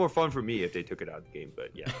game would be more fun for me if they took it out of the game,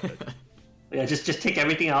 but yeah. Yeah, just take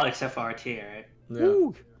everything out except for RTA, right?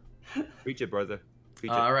 Yeah. Preach it, brother. Preach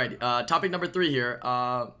it. All right. Topic number 3 here.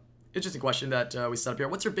 Interesting question that we set up here.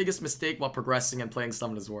 What's your biggest mistake while progressing and playing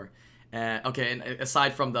Summoners War? Okay, and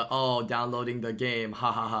aside from the downloading the game,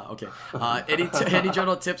 ha ha ha. Okay. Any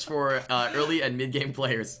general tips for early and mid game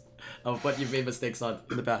players of what you've made mistakes on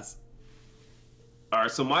in the past? All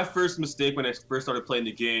right, so my first mistake when I first started playing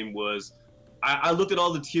the game was I looked at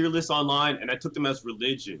all the tier lists online and I took them as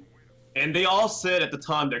religion. And they all said at the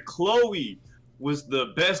time that Chloe was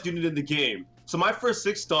the best unit in the game. So my first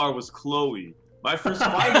 6-star was Chloe. My first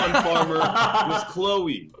 5-1 farmer was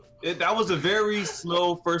Chloe. That was a very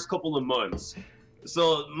slow first couple of months.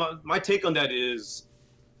 So my take on that is,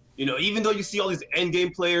 even though you see all these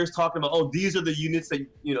endgame players talking about, oh, these are the units that,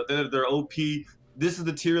 they're OP, this is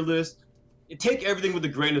the tier list, take everything with a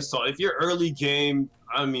grain of salt. If you're early game,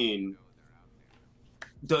 I mean,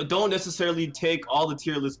 don't necessarily take all the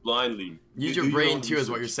tier lists blindly. Use your brain too, is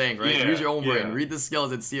what you're saying, right? Yeah, Use your own brain. yeah. Read the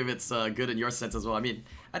skills and see if it's good in your sense as well. I mean,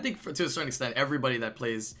 I think to a certain extent, everybody that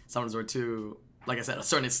plays Summoners War 2, like I said, a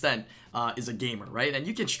certain extent, is a gamer, right? And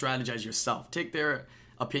you can strategize yourself. Take their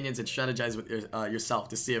opinions and strategize with yourself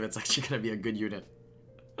to see if it's actually going to be a good unit.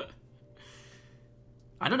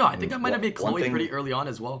 I don't know. I think I might have made One Chloe thing- pretty early on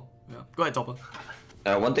as well. Yeah. Go ahead, Topa.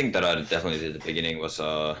 One thing that I definitely did at the beginning was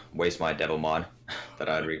waste my Devilmon that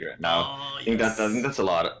I regret now. Oh, I think yes. that's a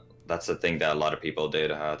lot. That's the thing that a lot of people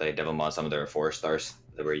did. They Devilmon some of their 4-stars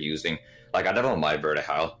that we're using. Like I Devilmon my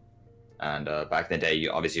Vertihile, and back in the day,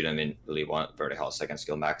 you obviously didn't really want Vertihile second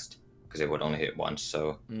skill maxed because it would only hit once.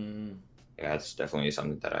 So yeah, it's definitely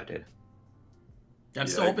something that I did. Yeah, I'm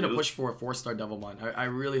still hoping to push for a 4-star Devilmon. I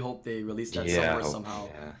really hope they release that somewhere somehow.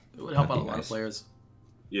 Yeah. It would help out a That'd be lot of nice. players.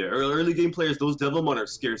 Yeah, early game players, those Devilmon are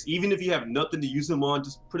scarce. Even if you have nothing to use them on,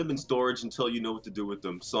 just put them in storage until you know what to do with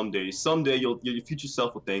them. Someday, your future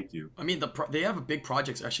self will thank you. I mean, they have big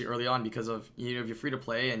projects actually early on because of, you know, if you're free to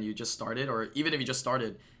play and you just started, or even if you just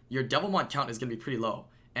started, your Devilmon count is going to be pretty low.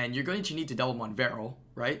 And you're going to need to Devilmon Vero,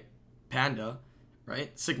 right? Panda,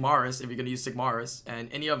 right? Sigmaris, if you're going to use Sigmaris, and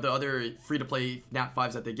any of the other free to play Nat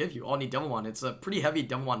 5s that they give you all need Devilmon. It's a pretty heavy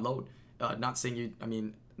Devilmon load. Not saying you, I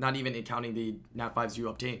mean, not even counting the Nat 5s you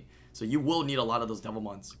obtain. So you will need a lot of those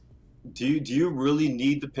Devilmons. Do you really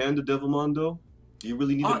need the Panda Devilmon though? Do you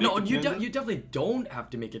really need to make no, the you Panda? you definitely don't have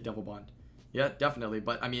to make it Devilmon. Yeah, definitely.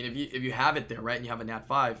 But I mean, if you have it there, right, and you have a Nat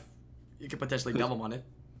 5, you could potentially Devilmon it.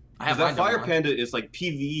 I have Because that mine Fire Devilmon, Panda is like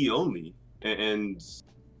PvE only, and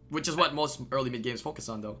which is what most early mid games focus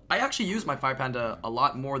on, though. I actually use my Fire Panda a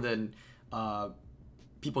lot more than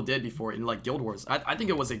people did before in like Guild Wars. I think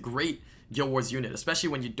it was a great Guild Wars unit, especially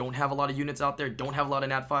when you don't have a lot of units out there, don't have a lot of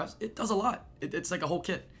Nat 5s. It does a lot. It's like a whole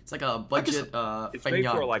kit. It's like a budget. It's made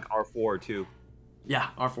Faintmem. for like R4 too. Yeah,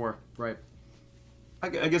 R4, right. I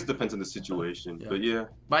guess it depends on the situation. Yeah. But yeah,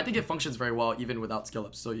 But I think it functions very well even without skill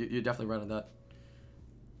ups. So you're definitely right on that.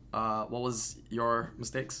 What was your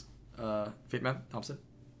mistakes, Faintmem, Thompson?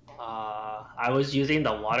 I was using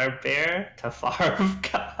the water bear to farm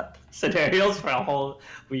scenarios for a whole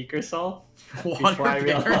week or so. Before I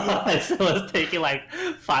realized it was taking like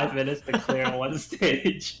 5 minutes to clear one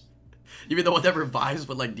stage. You mean the one that revives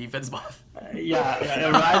with like defense buff? Yeah, it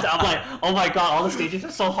reminds. I'm like, oh my god, all the stages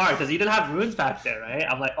are so hard because you didn't have runes back there, right?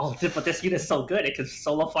 I'm like, oh, but this unit is so good, it can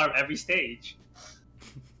solo farm every stage.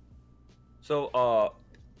 So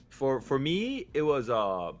for me, it was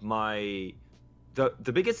the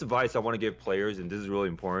biggest advice I want to give players, and this is really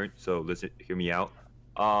important, so listen, hear me out.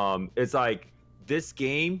 It's like this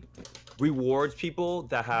game rewards people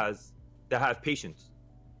that have patience.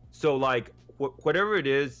 So like whatever it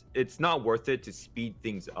is, it's not worth it to speed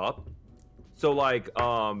things up. So like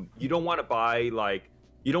you don't want to buy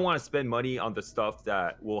you don't want to spend money on the stuff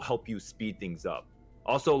that will help you speed things up.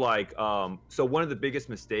 Also like so one of the biggest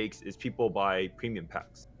mistakes is people buy premium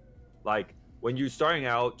packs. Like when you're starting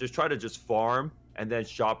out, just try to farm and then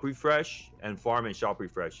shop refresh and farm and shop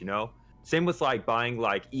refresh, you know? Same with like buying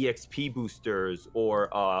like EXP boosters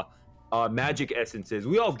or magic essences.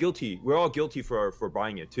 We're all guilty for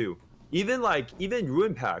buying it too. Even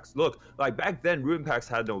ruin packs. Look, like back then ruin packs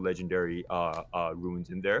had no legendary runes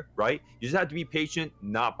in there, right? You just have to be patient,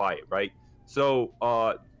 not buy it, right? So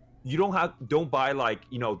you don't buy like,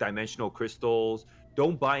 you know, dimensional crystals.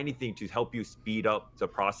 Don't buy anything to help you speed up the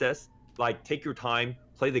process. Like take your time,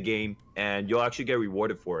 play the game, and you'll actually get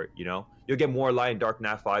rewarded for it, you know? You'll get more light and dark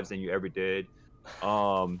Nat 5s than you ever did.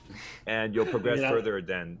 And you'll progress further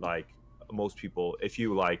than like most people if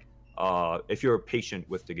you're patient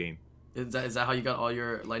with the game. Is that how you got all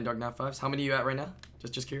your light and dark Nat 5s? How many are you at right now?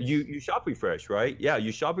 Just curious. You shop refresh, right? Yeah,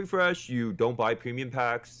 you shop refresh. You don't buy premium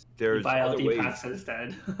packs. There's You buy other LD ways. packs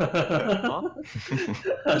instead. Huh?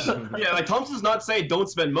 yeah. Like Thompson's not saying don't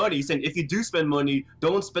spend money. He's saying if you do spend money,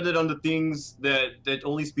 don't spend it on the things that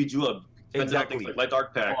only speed you up. Spend it on Exactly. things like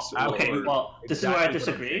dark packs. Well, okay, or- well, this is where I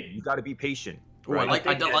disagree. You got to be patient. Ooh, I Right?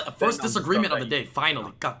 like first on the disagreement stuff of the that day.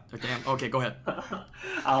 Finally, God damn. Okay, go ahead.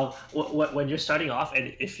 When you're starting off,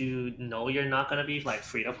 and if you know you're not gonna be like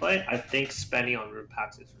free to play, I think spending on rune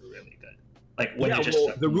packs is really good. Like when Yeah, you're just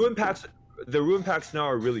well, the ruin packs now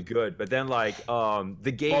are really good, but then like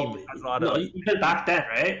the game has a lot of even back then,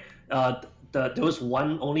 right? There was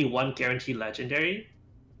only one guaranteed legendary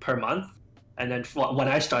per month, and then when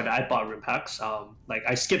I started, I bought rune packs. Like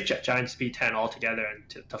I skipped Giant Speed 10 altogether and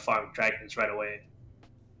to farm dragons right away.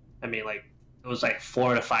 I mean, like it was like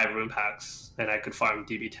 4 to 5 rune packs, and I could farm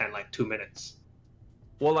DB10 like 2 minutes.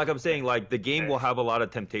 Well, like I'm saying, like the game will have a lot of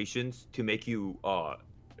temptations to make you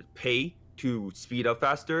pay to speed up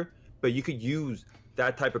faster, but you could use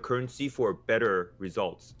that type of currency for better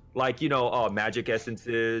results. Like, you know, magic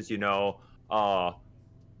essences, you know,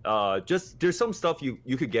 just there's some stuff you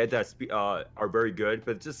could get that are very good,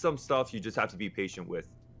 but just some stuff you just have to be patient with.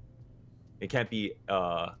 It can't be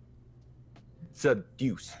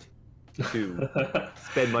seduced. to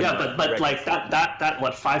spend money. Yeah, on but records. like that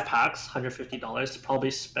what 5 packs, $150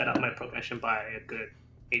 probably sped up my progression by a good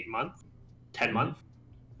 8 months, 10 months.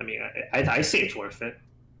 I mean, I say it's worth it,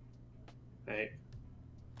 right?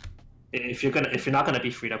 If you're not gonna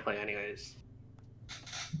be free to play anyways.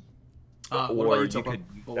 What Or about you, you Topa? could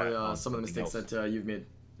use What that were on some of the something mistakes else. that you've made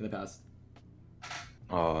in the past?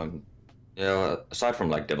 Yeah, aside from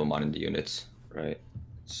like double mining the units, right?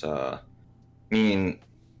 It's I mean,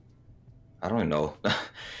 I don't know.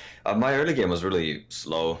 My early game was really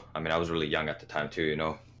slow. I mean, I was really young at the time too, you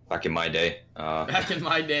know, back in my day. Back in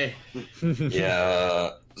my day.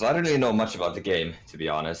 Yeah, so I don't really know much about the game, to be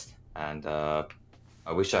honest. And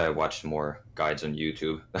I wish I had watched more guides on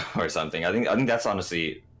YouTube or something. I think that's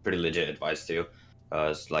honestly pretty legit advice too.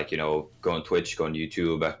 It's like, you know, go on Twitch, go on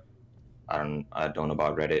YouTube. I don't know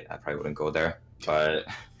about Reddit. I probably wouldn't go there. But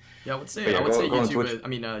Yeah, I would say But yeah, I would say go on YouTube. Twitch.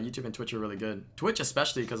 YouTube and Twitch are really good. Twitch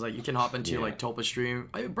especially because like you can hop into Yeah. like Topa stream.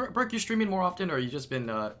 Berk, you streaming more often, or you just been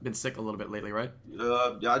sick a little bit lately, right?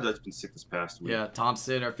 Yeah, I've just been sick this past week. Yeah,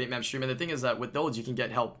 Thompsin or Faintmem streaming. The thing is that with those you can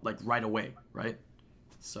get help like right away, right?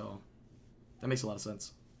 So that makes a lot of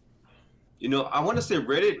sense. You know, I want to say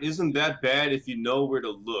Reddit isn't that bad if you know where to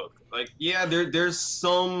look. Like, yeah, there's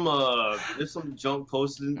some junk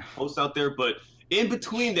posts out there, but in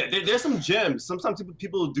between that, there's some gems. Sometimes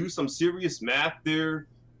people do some serious math there.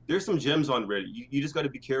 There's some gems on Reddit. You just got to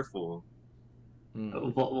be careful.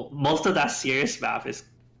 Well, most of that serious math is,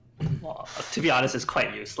 well, to be honest, is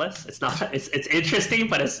quite useless. It's not. It's interesting,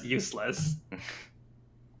 but it's useless.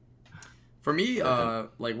 For me,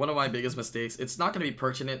 like one of my biggest mistakes, it's not going to be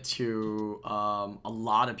pertinent to a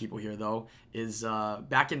lot of people here though, is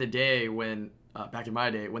back in the day back in my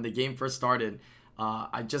day, when the game first started,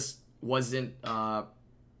 I just wasn't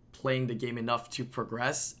playing the game enough to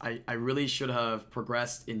progress. I really should have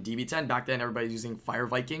progressed in DB10. Back then, everybody was using Fire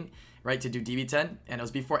Viking, right, to do DB10, and it was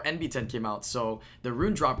before NB10 came out. So the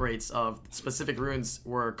rune drop rates of specific runes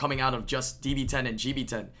were coming out of just DB10 and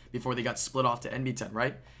GB10 before they got split off to NB10,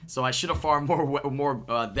 right? So I should have farmed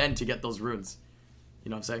more then to get those runes. You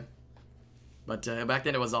know what I'm saying? But back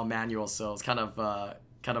then it was all manual, so it was kind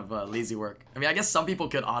of lazy work. I mean, I guess some people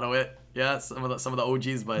could auto it, yeah, some of the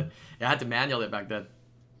OGs, but I had to manual it back then.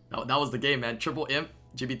 That was the game, man. Triple Imp,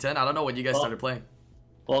 GB10. I don't know when you guys started playing.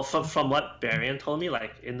 Well, from what Barian told me,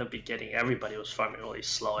 like in the beginning, everybody was farming really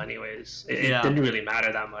slow. Anyways, it Yeah. didn't really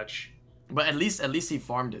matter that much. But at least he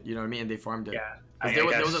farmed it. You know what I mean? And they farmed it. Yeah, 'Cause I there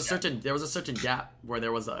was guess, a certain gap where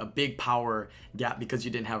there was a big power gap because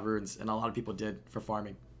you didn't have runes, and a lot of people did for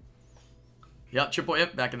farming. Yep, Triple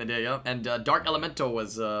Imp back in the day. Yep, and Dark Elemental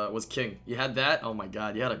was king. You had that. Oh my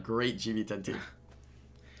god, you had a great GB10 team.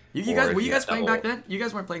 You Or guys if were you you guys had playing double- back then? You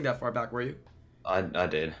guys weren't playing that far back, were you? I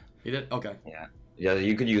did. You did. Okay. Yeah,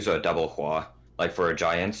 you could use a double Hua, like for a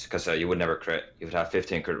giant, because you would never crit. You would have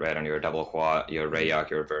 15 crit rate on your double Hua, your Rayak,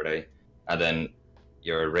 your Verde, and then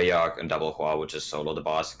your Rayak and double Hua would just solo the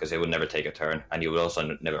boss, because it would never take a turn, and you would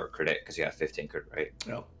also never crit it, because you have 15 crit rate.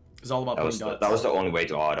 Yep. It's all about That putting was dots. that was the only way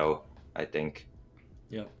to auto, I think.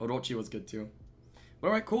 Yeah, Orochi was good too. All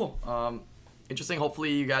right, cool. Interesting.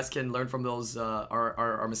 Hopefully, you guys can learn from those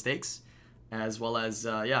our mistakes, as well as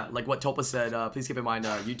yeah, like what Topa said. Please keep in mind,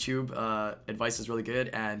 YouTube advice is really good,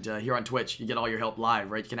 and here on Twitch, you get all your help live,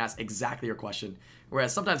 right? You can ask exactly your question.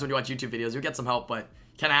 Whereas sometimes when you watch YouTube videos, you get some help, but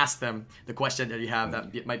you can't ask them the question that you have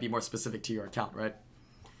that might be more specific to your account, right?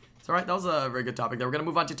 So, all right, that was a very good topic there. We're going to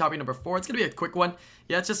move on to topic number 4. It's going to be a quick one.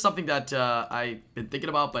 Yeah, it's just something that I've been thinking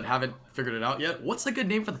about but haven't figured it out yet. What's a good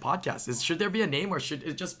name for the podcast? Should there be a name, or should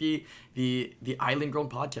it just be the Island Grown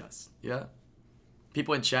Podcast? Yeah?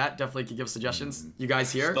 People in chat definitely can give suggestions. You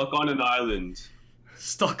guys here? Stuck on an island.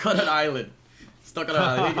 Stuck on an Island. Stuck on an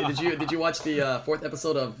Island. Did you watch the 4th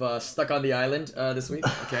episode of Stuck on the Island this week?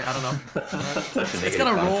 Okay, I don't know. It's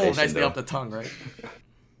going to roll nicely off the tongue, right?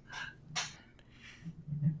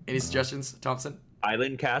 Any suggestions, Thompson?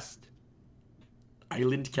 Island Cast.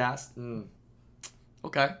 Island Cast.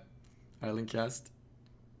 Okay. Island Cast.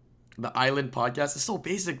 The Island Podcast is so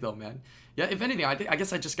basic though, man. Yeah. If anything, I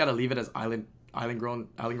guess I just gotta leave it as Island Grown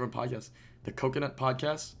Podcast. The Coconut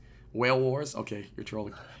Podcast. Whale Wars. Okay, you're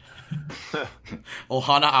trolling.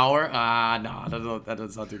 Ohana Hour. No, that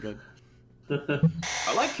doesn't sound too good.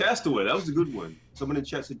 I like Castaway. That was a good one. Someone in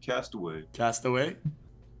chat said Castaway. Castaway.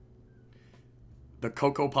 The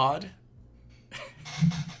Cocoa Pod.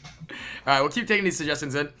 All right, we'll keep taking these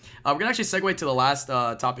suggestions in. We're gonna actually segue to the last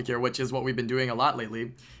topic here, which is what we've been doing a lot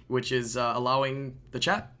lately, which is allowing the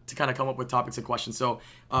chat to kind of come up with topics and questions. So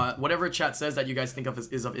whatever chat says that you guys think of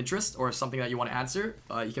is of interest, or something that you want to answer,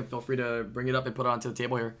 you can feel free to bring it up and put it onto the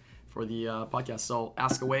table here for the podcast. So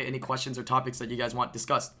ask away any questions or topics that you guys want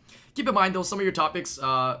discussed. Keep in mind though, some of your topics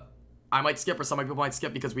I might skip, or some people might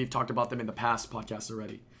skip because we've talked about them in the past podcasts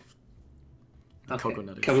already. Okay.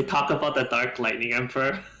 Coconut. Can we talk about the Dark Lightning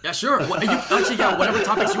Emperor? Yeah, sure. Actually, yeah, whatever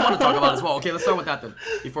topics you want to talk about as well. Okay, let's start with that then.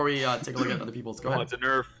 Before we take a look at other people's. Go Oh, ahead. it's a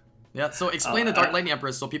nerf. Yeah. So explain the Dark Lightning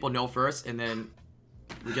Emperor so people know first, and then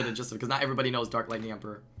we get it just because not everybody knows Dark Lightning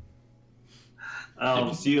Emperor. If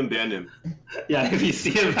you see him, ban him. Yeah, if you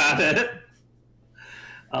see him at it.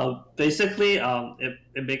 Basically,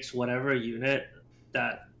 it makes whatever unit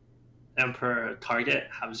that Emperor target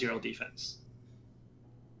have 0 defense.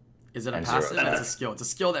 Is it a And passive? zero. It's a skill. It's a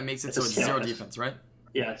skill that makes it It's so a it's skill. 0 defense, right?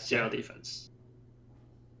 Yeah, 0 defense.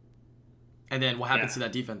 And then what happens Yeah. to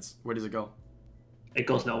that defense? Where does it go? It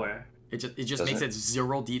goes nowhere. It just Does makes it? it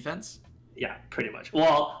 0 defense. Yeah, pretty much.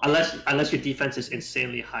 Well, unless your defense is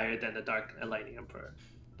insanely higher than the Dark Lightning Emperor,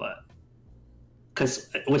 but because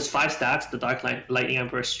with 5 stacks, the Dark Lightning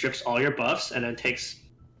Emperor strips all your buffs and then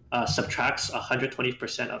subtracts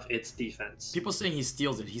 120% of its defense. People saying he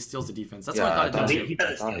steals it. He steals the defense. That's Yeah, what I I thought thought it No, did. he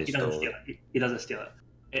doesn't I thought steal it. he He doesn't stole steal it. He doesn't steal it.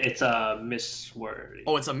 It's a misword.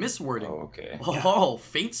 Oh, it's a miswording. Oh, okay. Oh,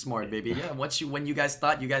 faint smart, baby. Yeah, when you guys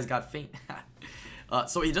thought you guys got faint.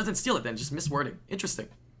 So he doesn't steal it then, just miswording. Interesting.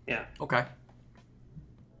 Yeah. Okay.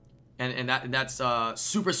 And that's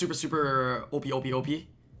super OP.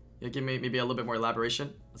 Yeah, give me maybe a little bit more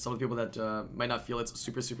elaboration. Some of the people that might not feel it's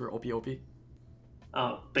super OP.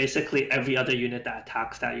 Basically, every other unit that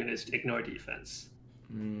attacks that unit is ignore defense.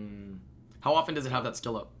 How often does it have that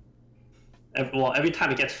skill up? Every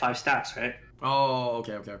time it gets 5 stacks, right? Oh,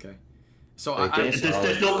 okay. So Like I, this?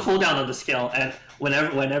 There's no cooldown on the skill, and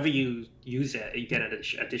whenever you use it, you get an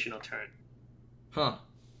additional turn. huh?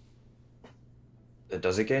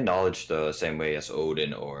 Does it gain knowledge the same way as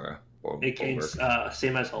Odin or It gains BerkBerk?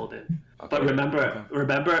 same as Holden. Okay. But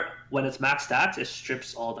remember, when it's max stats, it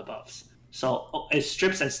strips all the buffs. So it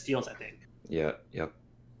strips and steals, I think. Yeah, yep.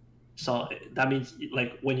 So that means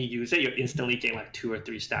like when you use it, you instantly gain like 2 or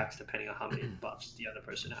 3 stacks depending on how many buffs the other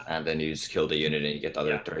person has. And then you just kill the unit and you get the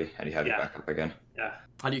other Yeah. 3 and you have Yeah. it back up again. Yeah,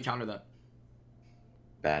 How do you counter that?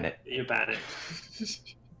 Ban it. you ban it.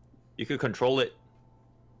 You could control it.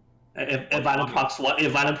 If Violent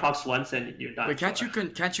procs once, then you're done. Wait,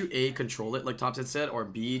 can't you A, control it like Thompson said, or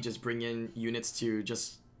B, just bring in units to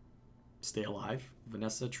just stay alive?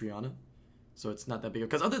 Vanessa, Triana. So it's not that big.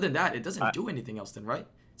 Because other than that, it doesn't do anything else then, right?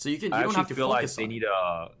 So you I don't actually have to feel like focus they on it. need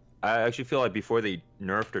a. I actually feel like before they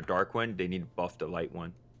nerf the dark one, they need to buff the light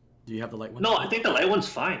one. Do you have the light one? No, I think the light one's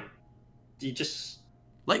fine. You just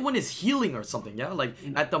Light one is healing or something, yeah? Like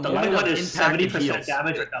at the the moment light of one is impact, it 70% heals.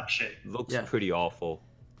 damage reduction. Looks Yeah. pretty awful.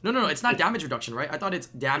 No, it's not damage reduction, right? I thought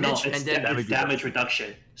it's No, damage it's, and then it's damage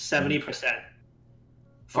reduction. 70%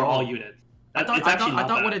 for Oh. all units. I It's actually not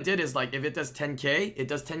thought what bad. it did is like if it does 10k, it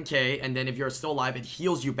does 10k, and then if you're still alive, it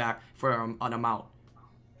heals you back for an amount.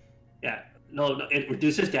 Yeah, no, it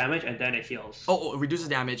reduces damage and then it heals. Oh, it reduces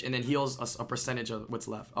damage and then heals a percentage of what's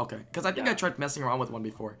left. Okay, because I think I Yeah. tried messing around with one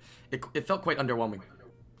before. It felt quite underwhelming.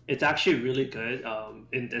 It's actually really good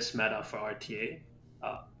in this meta for RTA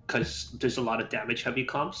because there's a lot of damage heavy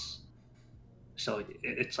comps. So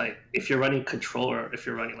it's like if you're running control or if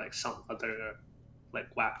you're running like some other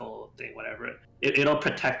like wacko thing, whatever, it'll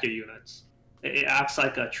protect your units. It acts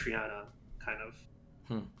like a Triana kind of.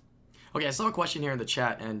 Okay, I saw a question here in the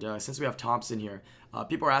chat, and since we have Thompson here,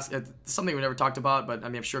 people are asking something we never talked about, but I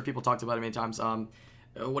mean, I'm sure people talked about it many times.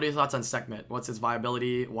 What are your thoughts on SecMet? What's its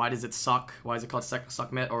viability? Why does it suck? Why is it called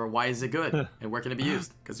SecMet? Or why is it good? And where can it be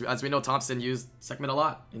used? Because as we know, Thompson used SecMet a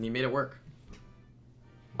lot, and he made it work.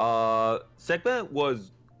 Segment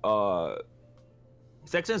was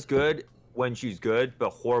Segment's good when she's good, but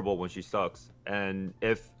horrible when she sucks. And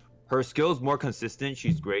if her skill's more consistent,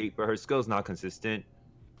 she's great, but her skill's not consistent.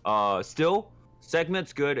 Still,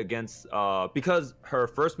 Segment's good against because her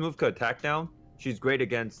first move could attack down. She's great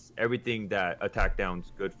against everything that attack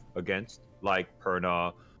down's good against, like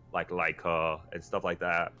Perna, like Leica, and stuff like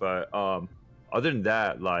that. But other than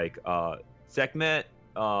that, like Segment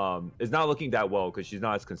is not looking that well because she's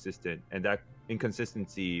not as consistent, and that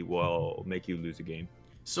inconsistency will make you lose a game.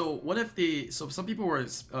 So what if so some people were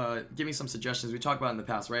giving some suggestions we talked about in the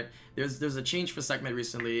past, right? There's a change for SecMet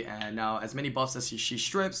recently, and now as many buffs as she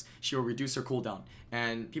strips, she will reduce her cooldown.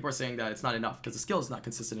 And people are saying that it's not enough because the skill is not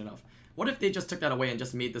consistent enough. What if they just took that away and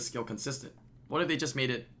just made the skill consistent? What if they just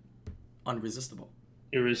made it unresistible?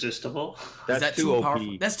 Irresistible. Is that too OP.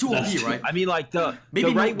 powerful? That's too OP, right? I mean, like Maybe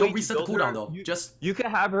the right way don't to reset the build cooldown her, though. You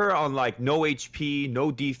can have her on like no HP,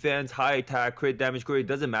 no defense, high attack, crit damage, crit. It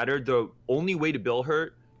doesn't matter. The only way to build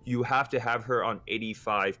her, you have to have her on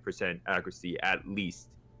 85% accuracy at least.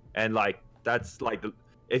 And like that's like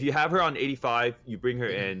if you have her on 85, you bring her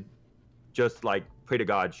in, just like pray to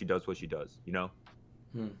God she does what she does, you know.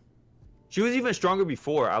 She was even stronger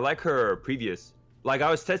before. I like her previous. Like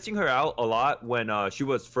I was testing her out a lot when she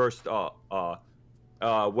was first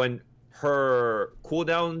when her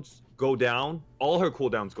cooldowns go down, all her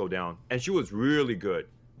cooldowns go down, and she was really good.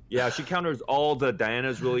 Yeah, she counters all the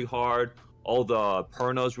Dianas really hard, all the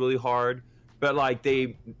Pernas really hard, but like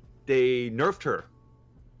they nerfed her,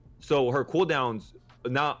 so her cooldowns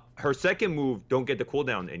now her second move don't get the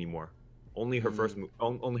cooldown anymore. Only her first move,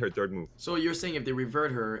 only her third move. So you're saying if they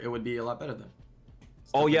revert her, it would be a lot better then?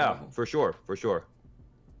 Oh yeah, for sure.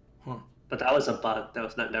 Huh. But that was a bug. That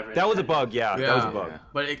was not never. That was a bug, yeah. That was a bug.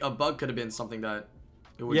 But a bug could have been something that.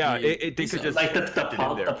 It would They could just like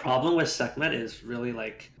the problem with Sekhmet is really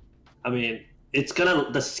like, I mean,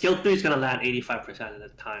 the skill 3 is gonna land 85% of the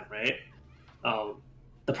time, right?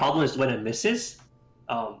 The problem is when it misses.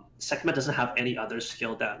 Sekhmet doesn't have any other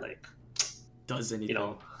skill that like does anything. You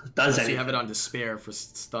know, does anything. So you have it on despair for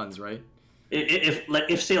stuns, right?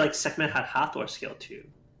 If say like Sekhmet had Hathor skill 2,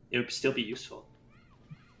 it would still be useful.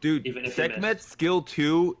 Dude, Sekhmet's skill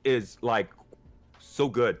 2 is like so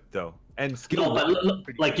good though. And skill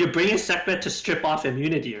like you're bringing Sekhmet to strip off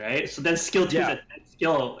immunity, right? So then skill 2 is a dead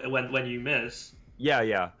skill when you miss.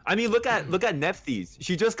 Yeah. I mean, look at Nephthys.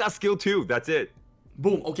 She just got skill 2. That's it.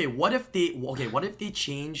 Boom. Okay, what if they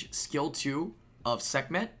change skill 2 of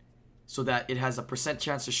Sekhmet so that it has a %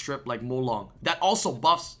 chance to strip like Molong? That also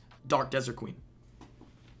buffs Dark Desert Queen.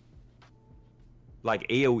 Like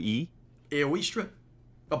AoE? AoE strip.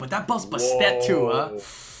 Oh, but that buffs Bastet too, huh?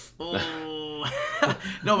 Oh.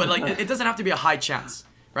 No, but like it doesn't have to be a high chance,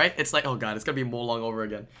 right? It's like, oh god, it's gonna be Molong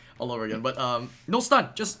all over again. But no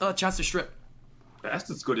stun, just a chance to strip.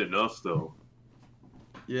 Bastard's good enough though.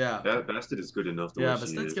 Yeah. That Bastard is good enough. Yeah,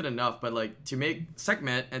 Bastet's good enough, but like to make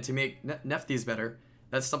Sekhmet and to make Nephthys better,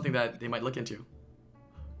 that's something that they might look into.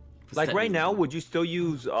 Like right now, would you still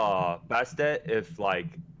use Bastet if like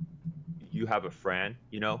you have a Fran,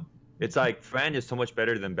 you know? It's like Fran is so much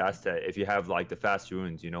better than Bastet if you have like the fast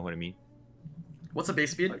runes, you know what I mean? What's the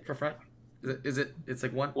base speed for Fran? It's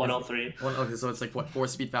like 103. Okay, so it's like what, 4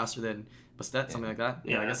 speed faster than Bastet, something like that?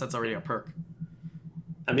 Yeah, I guess that's already a perk.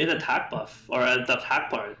 I mean, the attack buff or the attack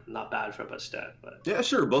bar not bad for Bastet, but yeah,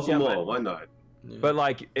 sure, buff them all. Why not? Yeah. But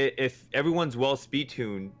like if everyone's well speed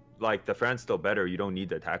tuned, like the Fran's still better. You don't need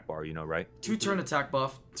the attack bar, you know, right? 2-turn attack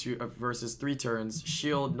buff versus 3 turns.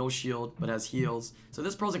 Shield, no shield, but has heals. So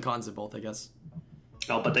there's pros and cons in both, I guess.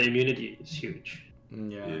 Oh, but the immunity is huge.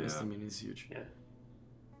 Yeah, I guess the immunity is huge. Yeah.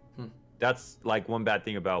 That's like one bad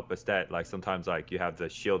thing about Bastet. Like sometimes like you have the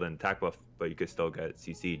shield and attack buff, but you could still get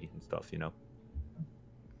CC'd and stuff, you know?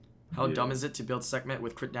 How dumb is it to build Sekhmet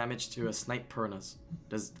with crit damage to a snipe Pernas?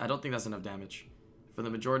 I don't think that's enough damage. For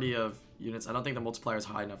the majority of units, I don't think the multiplier is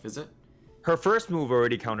high enough, is it? Her first move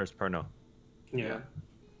already counters Perna. Yeah.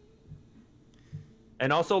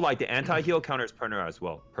 And also like the anti-heal counters Perna as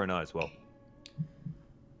well.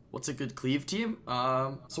 What's a good cleave team?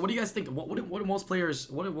 So what do you guys think? What do most players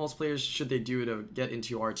should they do to get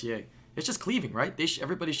into RTA? It's just cleaving, right?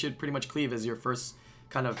 Everybody should pretty much cleave as your first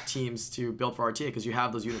kind of teams to build for RTA because you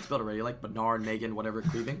have those units built already, like Bernard, Megan, whatever,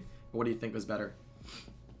 cleaving. What do you think was better?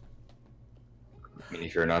 I mean,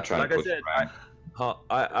 if you're not trying Like to I push said,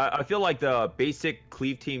 I feel like the basic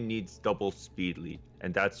cleave team needs double speed lead,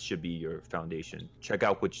 and that should be your foundation. Check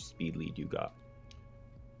out which speed lead you got.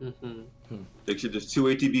 They should just 2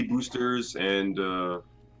 ATB boosters and a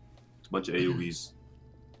bunch of AoEs.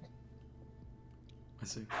 I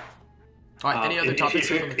see. All right, any other topics?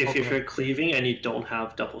 If you're cleaving and you don't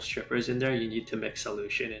have double strippers in there, you need to mix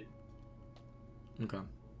solution in. Okay.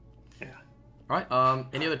 Yeah. All right.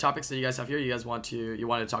 Any other topics that you guys have here? You want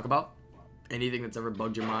to talk about? Anything that's ever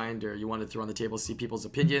bugged your mind, or you want to throw on the table, see people's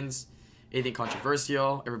opinions? Anything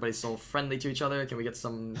controversial? Everybody's so friendly to each other. Can we get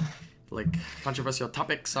some like controversial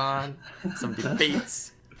topics on? Some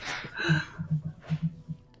debates.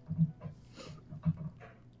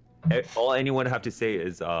 All anyone have to say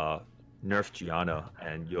is nerf Gianna,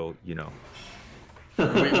 and you know.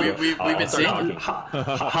 We've been saying. How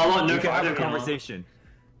about nerf have a Artemeal? conversation.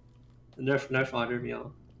 Nerf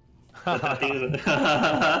Artemeal.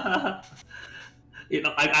 You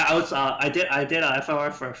know, I did a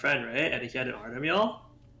FR for a friend, right? And he had an Artemeal.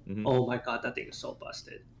 Mhm. Oh my god, that thing is so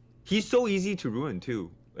busted. He's so easy to ruin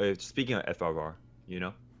too. Speaking of FRR, you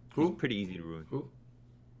know, Who? He's pretty easy to ruin.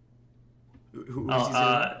 Who's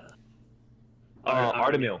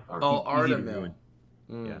Artemeal. Oh, Easy to Artemeal. ruin.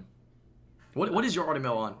 Yeah. What is your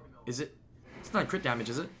Artemeal on? Is it? It's not crit damage,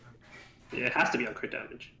 is it? Yeah, it has to be on crit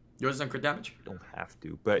damage. Yours is on crit damage? Don't have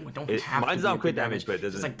to, but Don't it, have mine's to be on crit damage, but it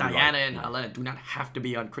doesn't. Just like do, Diana and Helena do not have to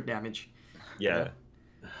be on crit damage. Yeah.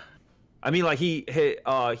 I mean, like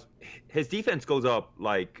his defense goes up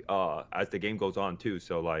like as the game goes on too.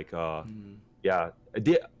 So like yeah,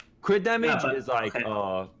 the crit damage is like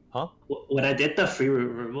huh? When I did the free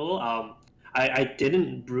removal, I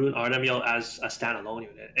didn't ruin Artemio as a standalone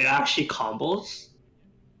unit. It actually combos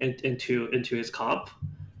into his comp.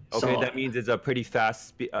 Okay, So, that means it's a pretty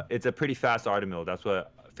fast. It's a pretty fast Artemil. That's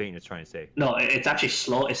what Faint is trying to say. no, it's actually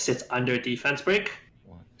slow. It sits under defense break.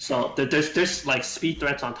 So there's like speed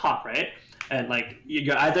threats on top, right? And like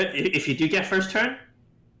you're either if you do get first turn,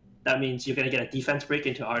 that means you're gonna get a defense break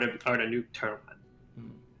into Arta Nuke turn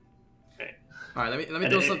 1. Okay. All right, let me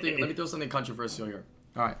throw something. Let me throw something controversial here.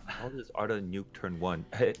 All right. How does Arta nuke turn 1?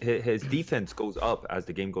 His defense goes up as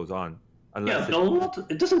the game goes on. Yeah, Unless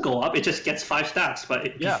it doesn't go up. It just gets 5 stacks.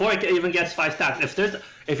 But before it even gets 5 stacks,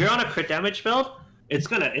 if you're on a crit damage build, it's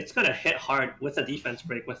gonna hit hard with a defense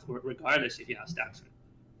break regardless if you have stacks.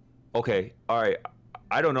 Okay, all right.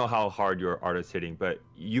 I don't know how hard your Arta's hitting, but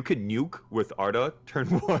you could nuke with Arta turn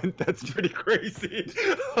 1. That's pretty crazy.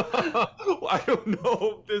 I don't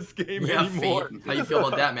know this game anymore. Faint. How you feel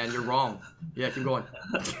about that, man? You're wrong. Yeah, keep going.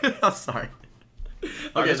 I'm sorry.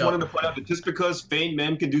 I just wanted to point out that just because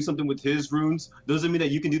Faintmem can do something with his runes doesn't mean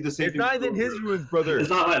that you can do the same It's thing. not even his runes, brother.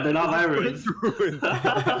 They're not my runes.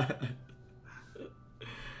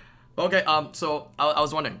 Okay, so I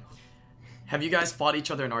was wondering, have you guys fought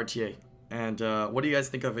each other in RTA? And what do you guys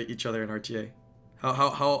think of each other in RTA?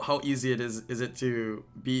 How easy is it to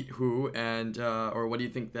beat who, and or what do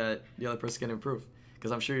you think that the other person can improve?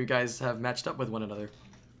 Because I'm sure you guys have matched up with one another.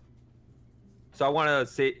 So I want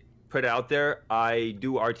to put it out there. I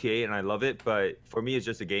do RTA and I love it, but for me it's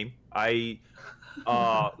just a game. I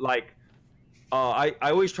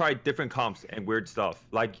always try different comps and weird stuff.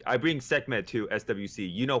 Like I bring Sekhmet to SWC.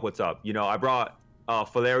 You know what's up. You know, I brought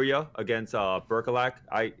Valeria against BerkBerk.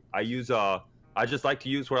 I just like to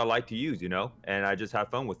use what I like to use, you know, and I just have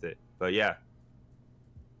fun with it. But yeah.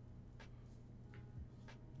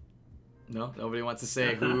 No, nobody wants to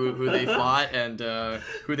say who they fought and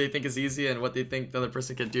who they think is easy and what they think the other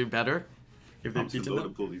person can do better if they beat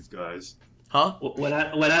them. Pull these guys. Huh? When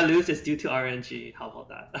I lose, it's due to RNG. How about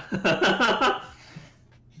that?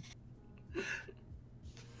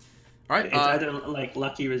 All right. It's either like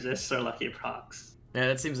lucky resists or lucky procs. Yeah,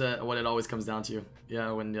 that seems what it always comes down to.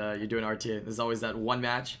 Yeah, when you're doing RTA, there's always that one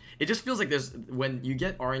match. It just feels like when you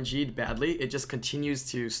get RNG'd badly, it just continues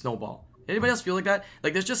to snowball. Anybody else feel like that?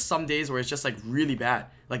 Like there's just some days where it's just like really bad,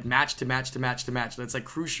 like match to match to match to match. That's like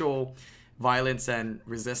crucial violence and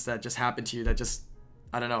resist that just happen to you. That just,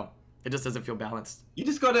 I don't know. It just doesn't feel balanced. You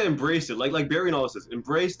just gotta embrace it, like Barry always says,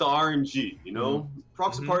 embrace the RNG. You know,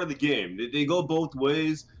 procs are part of the game. They go both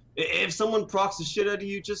ways. If someone procs the shit out of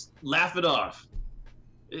you, just laugh it off.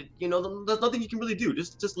 You know, there's nothing you can really do.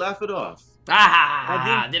 Just laugh it off.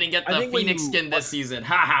 Ah, didn't get the Phoenix skin this season.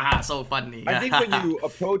 Ha ha ha! So funny. I think when you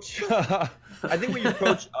approach,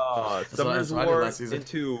 Summoner's War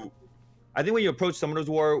into, I think when you approach Summoner's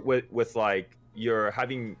War with like you're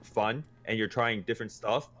having fun and you're trying different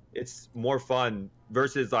stuff, it's more fun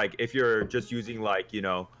versus like if you're just using like, you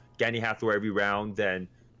know, Gani Hathor every round, then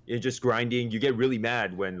you're just grinding. You get really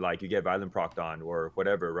mad when like you get Violent procced on or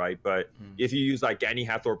whatever, right? But if you use like Gani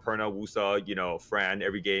Hathor, Perna, Wusa, you know, Fran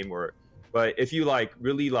every game, but if you like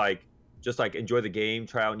really like just like enjoy the game,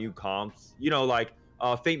 try out new comps, you know, like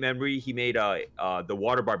Faint Memory, he made the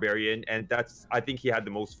Water Barbarian, and that's I think he had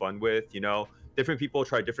the most fun with, you know. Different people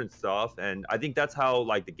try different stuff, and I think that's how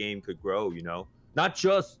like the game could grow, you know. Not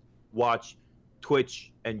just watch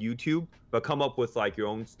Twitch and YouTube, but come up with like your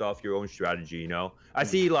own stuff, your own strategy, you know. I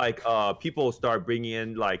see like people start bringing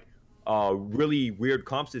in like really weird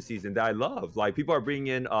comps this season that I love. Like people are bringing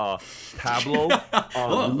in Tableau,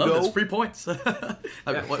 Ludo. That's 3 points.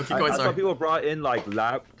 I saw people brought in like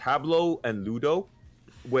Tableau and Ludo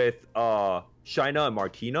with Shina and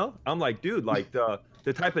Martina. I'm like, dude, like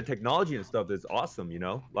the type of technology and stuff is awesome, you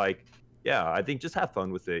know. Like, yeah, I think just have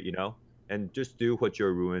fun with it, you know, and just do what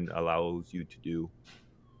your ruin allows you to do.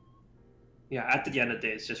 Yeah, at the end of the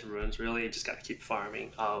day, it's just runes. Really, you just gotta keep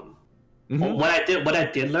farming. What I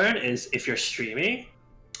did learn is if you're streaming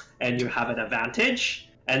and you have an advantage,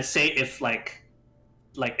 and say if like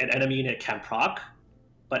an enemy unit can proc,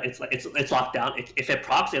 but it's locked down. If it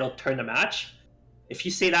procs, it'll turn the match. If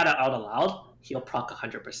you say that out aloud, he'll proc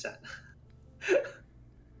 100%.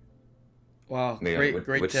 Wow, Man,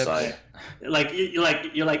 great which tips. side?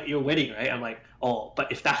 You're winning, right? I'm like, oh,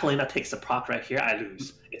 but if that Helena takes the proc right here, I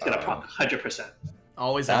lose. It's gonna proc 100%.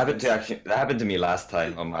 Always That happens. happened to me last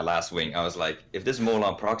time on my last wing. I was like, if this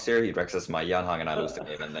Molan procs here, he Rexes my Yanhang and I lose the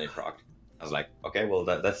game, and then he procced. I was like, okay, well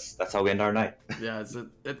that's how we end our night. Yeah,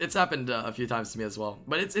 it's happened a few times to me as well.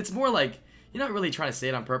 But it's more like you're not really trying to say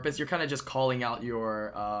it on purpose. You're kind of just calling out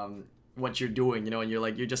your what you're doing, you know, and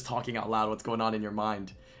you're just talking out loud what's going on in your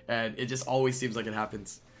mind, and it just always seems like it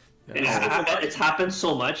happens. Yeah. It's happened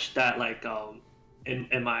so much that like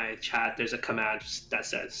in my chat there's a command that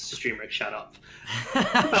says streamer shut up.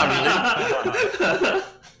 Really?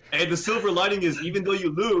 And the silver lining is, even though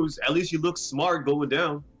you lose, at least you look smart going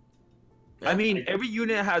down. I mean, every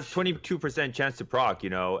unit has 22% chance to proc, you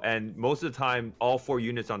know, and most of the time, all 4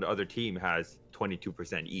 units on the other team has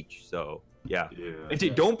 22% each. So, yeah. If you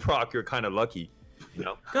don't proc, you're kind of lucky, you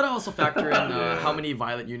know. Gotta also factor in how many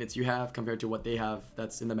violent units you have compared to what they have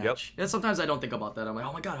that's in the match. And sometimes I don't think about that. I'm like,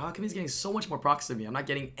 oh my god, how come he's getting so much more procs than me? I'm not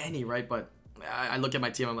getting any, right? But I look at my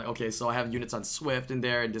team, I'm like, okay, so I have units on Swift in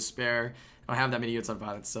there and Despair. I don't have that many units on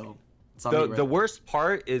Violence, so it's on me, right? The worst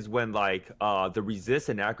part is when like the resist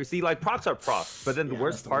and accuracy, like procs are procs, but then the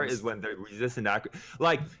worst part is when the resist and accuracy,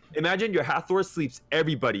 like imagine your Hathor sleeps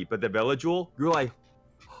everybody, but the Veligul, you're like,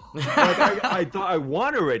 I thought I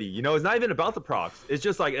won already, you know. It's not even about the procs, it's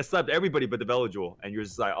just like it slept everybody but the Veligul, and you're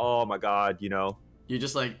just like, oh my god, you know. You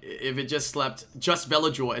just like, if it just slept just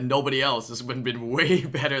Veligul and nobody else, this would have been way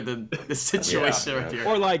better than the situation right here.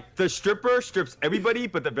 Or like the stripper strips everybody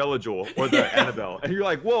but the Veligul or the Annabelle, and you're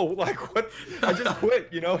like, whoa, like what? I just quit,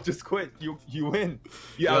 you know, just quit. You win.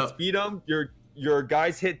 You outspeed them. Your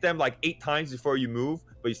guys hit them like 8 times before you move,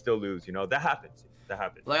 but you still lose. You know that happens. That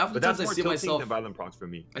happens. Like oftentimes I see myself than violent procs for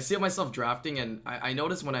me. I see myself drafting, and I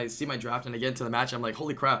notice when I see my draft and I get into the match, I'm like,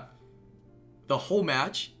 holy crap! The whole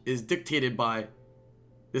match is dictated by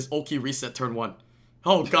this Oki reset turn 1.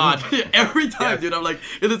 Oh god. Every time, dude, I'm like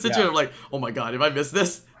in the situation, I'm like, oh my god, if I miss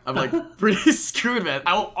this, I'm like pretty screwed, man.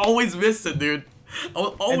 I will always miss it, dude. I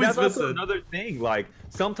will always and that's miss also it. Another thing, like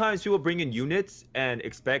sometimes people bring in units and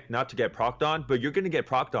expect not to get procced on, but you're gonna get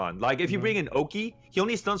procced on. Like if you bring in Oki, he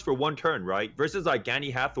only stuns for 1 turn, right? Versus like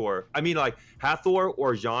Gani Hathor. I mean like Hathor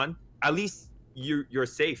or Jean, at least you're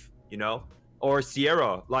safe, you know? Or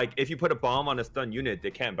Sierra, like if you put a bomb on a stun unit,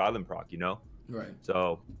 they can't violent proc, you know? Right.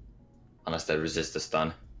 So unless they resist the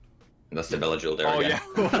stun. And that's the Veligul there again.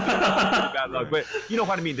 Bad luck. But you know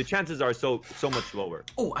what I mean? The chances are so much lower.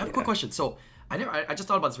 Oh, I have a quick question. So I just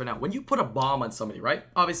thought about this right now. When you put a bomb on somebody, right?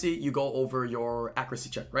 Obviously you go over your accuracy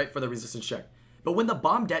check, right? For the resistance check. But when the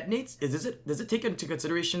bomb detonates, does it take into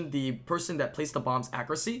consideration the person that placed the bomb's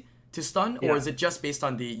accuracy to stun, or is it just based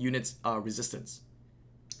on the unit's resistance?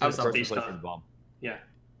 It's based on bomb. Yeah.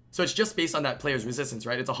 So it's just based on that player's resistance,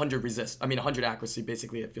 right? It's 100 resist. I mean 100 accuracy,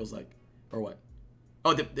 basically. It feels like, or what?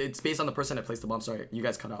 Oh, it's based on the person that placed the bomb. Sorry, you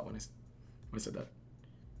guys cut out when I said that.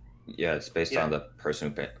 Yeah, it's based on the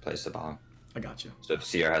person who placed the bomb. I got you. So if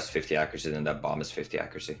Sierra has 50 accuracy, then that bomb is 50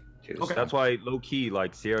 accuracy. Okay. That's why low key,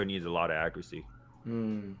 like Sierra needs a lot of accuracy.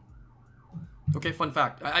 Okay, fun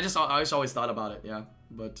fact. I just always thought about it, yeah.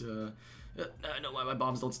 But I know why my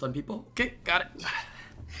bombs don't stun people. Okay, got it.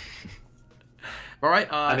 All right.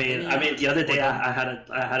 I mean, the other day I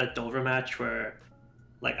had a Dover match where,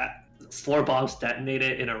 like, 4 bombs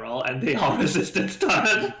detonated in a row and they all resisted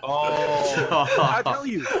stun. Oh, I tell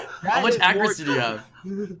you. How much accuracy do you have?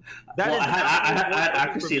 I had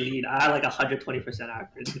accuracy lead. I had like 120%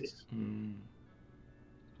 accuracy.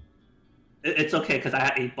 It's okay because I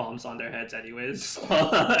had 8 bombs on their heads anyways, so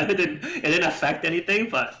it didn't affect anything.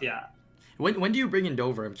 But yeah. When do you bring in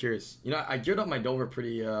Dover? I'm curious. You know, I geared up my Dover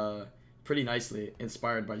pretty nicely,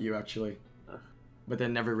 inspired by you actually, but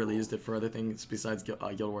then never really used it for other things besides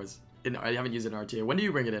Guild Wars. I haven't used it in RTA. When do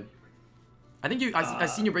you bring it in? I think I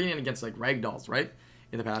seen you bring it in against like Ragdolls, right?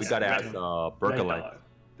 In the past. You gotta ask Berkelak.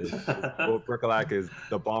 Berkelak is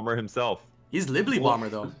the bomber himself. He's Libly bomber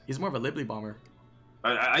though. He's more of a Libly bomber.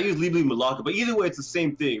 I use Libly Malaka, but either way, it's the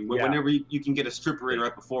same thing. Whenever you can get a stripper in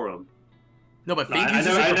right before him. No, but Fink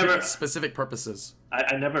uses it for specific purposes.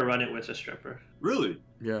 I never run it with a stripper. Really?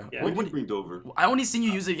 Yeah. When did you bring Dover? I only seen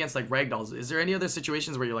you use it against like Ragdolls. Is there any other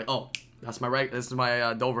situations where you're like, oh, this is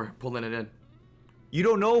my Dover pulling it in? You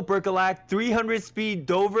don't know, Berkelak. 300 speed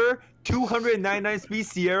Dover, 299 speed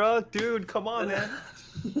Sierra. Dude, come on, man.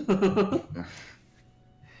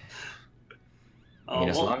 I mean,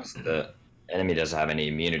 as long as the enemy doesn't have any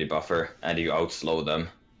immunity buffer and you outslow them,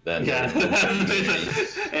 then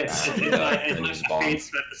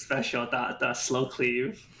it's special that slow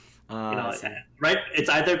cleave. Right? It's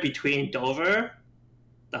either between Dover,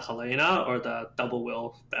 the Helena, or the double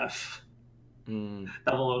will Beth.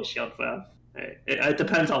 Double will shield Beth. It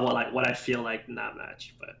depends on what I feel like in that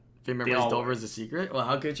match, but Faintmem They all Dover work. is a secret? Well,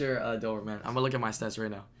 how good's your Dover, man? I'm gonna look at my stats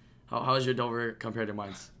right now. How is your Dover compared to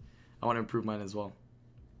mine? I want to improve mine as well.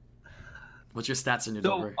 What's your stats in your So,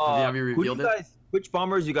 Dover? Have you who do revealed you it? guys, which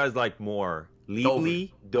bombers you guys like more?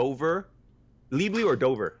 Leebly, Dover? Leebly or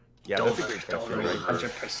Dover? Yeah, that's a great question. Dover, Right?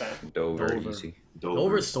 100%. Dover, Dover. easy.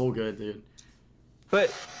 Dover's so good, dude. But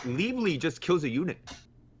Leebly just kills a unit.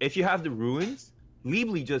 If you have the ruins,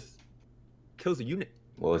 Leebly just kills a unit.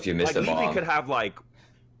 Well, if you miss Like the Leebly bomb, could have like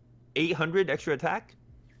 800 extra attack.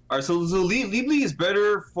 All right, so Leebly is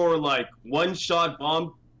better for like one-shot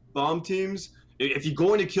bomb teams. If you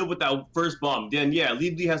go in to kill with that first bomb, then yeah,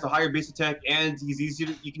 Leebly has the higher base attack and he's easier.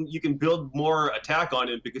 You can build more attack on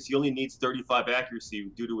him because he only needs 35 accuracy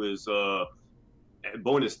due to his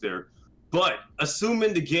bonus there. But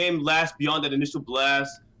assuming the game lasts beyond that initial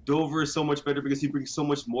blast, Dover is so much better because he brings so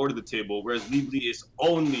much more to the table, whereas Leebly is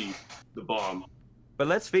only the bomb. But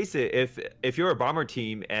let's face it, if you're a bomber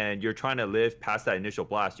team and you're trying to live past that initial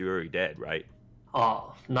blast, you're already dead, right?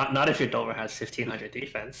 Oh, not if your Dover has 1500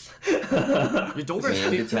 defense. Your Dover I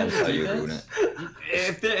has mean, it depends how 15 you ruin defense? it.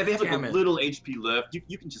 If they have like Damn a it. little HP left,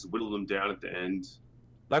 you can just whittle them down at the end.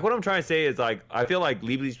 Like what I'm trying to say is like I feel like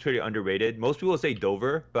Leebly's pretty underrated. Most people say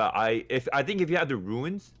Dover, but I think if you have the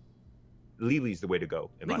ruins, Leebly's the way to go.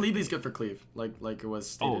 I think Leebly's good for cleave, like it was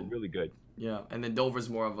stated. Oh, really good. Yeah, and then Dover's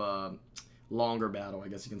more of a longer battle, I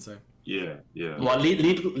guess you can say. Yeah. Well,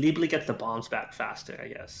 Leebly gets the bombs back faster, I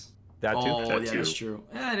guess. That too. Oh, That yeah, too. that's true.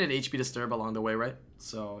 And an HP disturb along the way, right?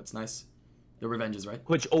 So it's nice. The revenges, right?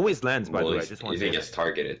 Which always lands, by Well, the way. I if, just want if to it say gets that.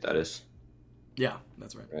 targeted, that is. Yeah,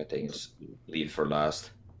 that's right. Right, they can just leave for last.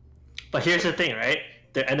 But here's the thing, right?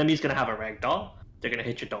 The enemy's gonna have a ragdoll. They're gonna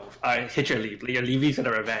hit your Dover. Hit your Leebly. Your Leebly's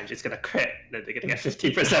gonna revenge. It's gonna crit. Then they're gonna get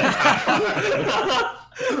 15% attack.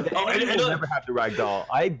 The enemy will never have the ragdoll.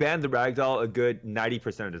 I ban the ragdoll a good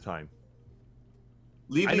 90% of the time.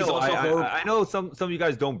 I Leebly's know, also horrible. I know some of you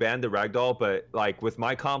guys don't ban the ragdoll, but like with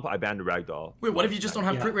my comp, I ban the ragdoll. Wait, what if you just don't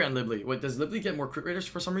have Yeah. crit rate on Leebly? Wait, does Leebly get more crit raters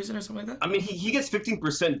for some reason or something like that? I mean, he gets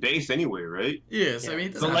 15% base anyway, right? Yes, I Yeah. mean,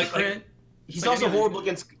 it So, doesn't like- have crit. He's It's like also any other horrible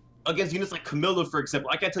unit. against units like Camilla, for example.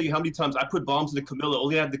 I can't tell you how many times I put bombs in the Camilla,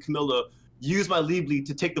 only have the Camilla use my Leebly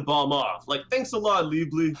to take the bomb off. Like, thanks a lot,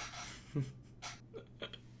 Leebly.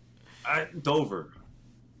 Dover.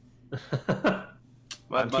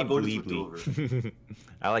 My I'm Team vote is with Dover. Leebly.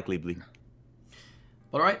 I like Leebly.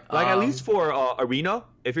 All right. Like at least for arena,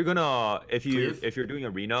 if you're Cleave? if you're doing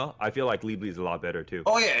arena, I feel like Leebly is a lot better too.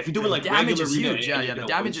 Oh yeah, if you're doing like damage regular is arena, huge. Yeah, and yeah. you The know,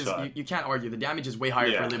 damage is one-shot. you can't argue. The damage is way higher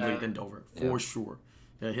Yeah. for Leebly Yeah. than Dover, for Yeah. sure.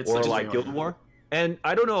 Yeah, it hits Or such a like way Guild harder. War. And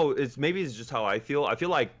I don't know, maybe it's just how I feel. I feel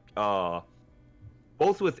like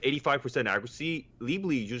both with 85% accuracy,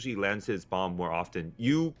 Leebly usually lands his bomb more often.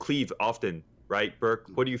 You cleave often, right, Berk?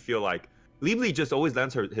 What do you feel like? Leebly just always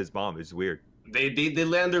lands his bomb. It's weird. They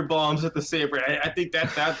land their bombs at the same rate. I think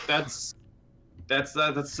that's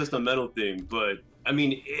just a mental thing. But I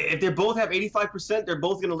mean, if they both have 85%, they're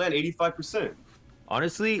both gonna land 85%.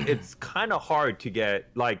 Honestly, it's kind of hard to get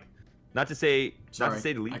like, not to say Sorry,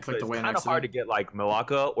 the least, I but clicked it's away on kind of hard to accident. get like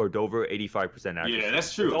Malacca or Dover 85% accuracy. Yeah,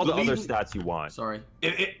 that's true. With all the But other Leebly- stats you want. Sorry.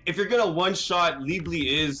 If you're gonna one shot, Leebly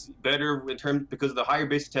is better in terms because of the higher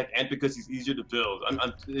base attack and because he's easier to build.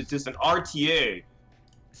 It's just an RTA.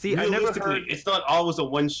 See, I never Realistically, heard it's not always a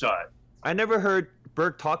one shot.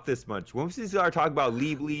 Berk talk this much. When we start talking about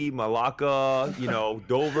Leebly, Malacca,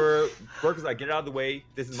 Dover, Berk is like, get out of the way.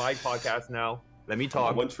 This is my podcast now. Let me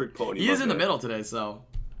talk. One trick pony. He my is in the bad. middle today, so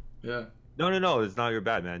yeah, No, it's not your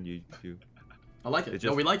bad, man. You. I like it. It's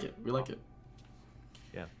No, just- we like it. We like it.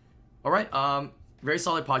 Yeah. All right. Very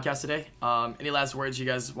solid podcast today. Any last words you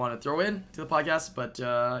guys want to throw in to the podcast? But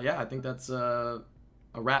yeah, I think that's a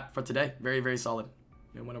wrap for today. Very, very solid.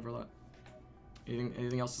 It went over a lot.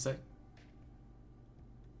 Anything else to say?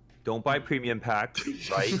 Don't buy premium packs,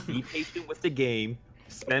 right? Be patient with the game.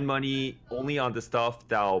 Spend money only on the stuff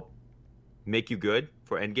that'll make you good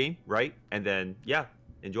for endgame, right? And then, yeah,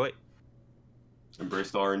 enjoy it.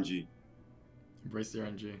 Embrace the RNG. Embrace the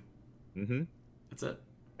RNG. Mm-hmm. That's it.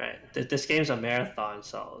 Right. This game's a marathon,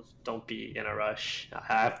 so don't be in a rush. I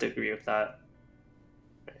have to agree with that.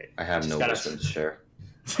 Right. I have Just no gotta- wisdom to share.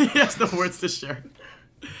 He has no words to share.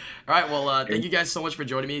 All right, well, thank you guys so much for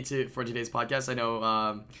joining me for today's podcast. I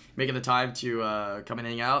know making the time to come and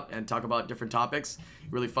hang out and talk about different topics,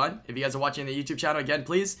 really fun. If you guys are watching the YouTube channel, again,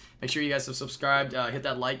 please make sure you guys have subscribed, hit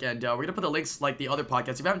that like, and we're going to put the links like the other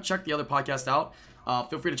podcasts. If you haven't checked the other podcast out,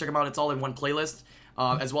 Feel free to check them out. It's all in one playlist.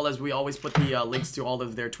 As well as we always put the links to all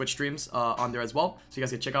of their Twitch streams on there as well, so you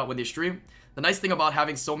guys can check out when they stream. The nice thing about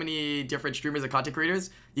having so many different streamers and content creators,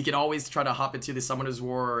 you can always try to hop into the Summoners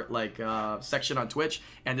War like section on Twitch,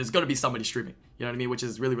 and there's gonna be somebody streaming. You know what I mean? Which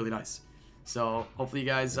is really, really nice. So hopefully you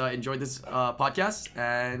guys enjoyed this podcast,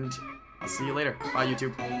 and I'll see you later. Bye,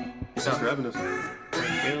 YouTube. Peace Thanks out. for having us.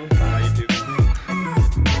 Thank you. Bye, YouTube.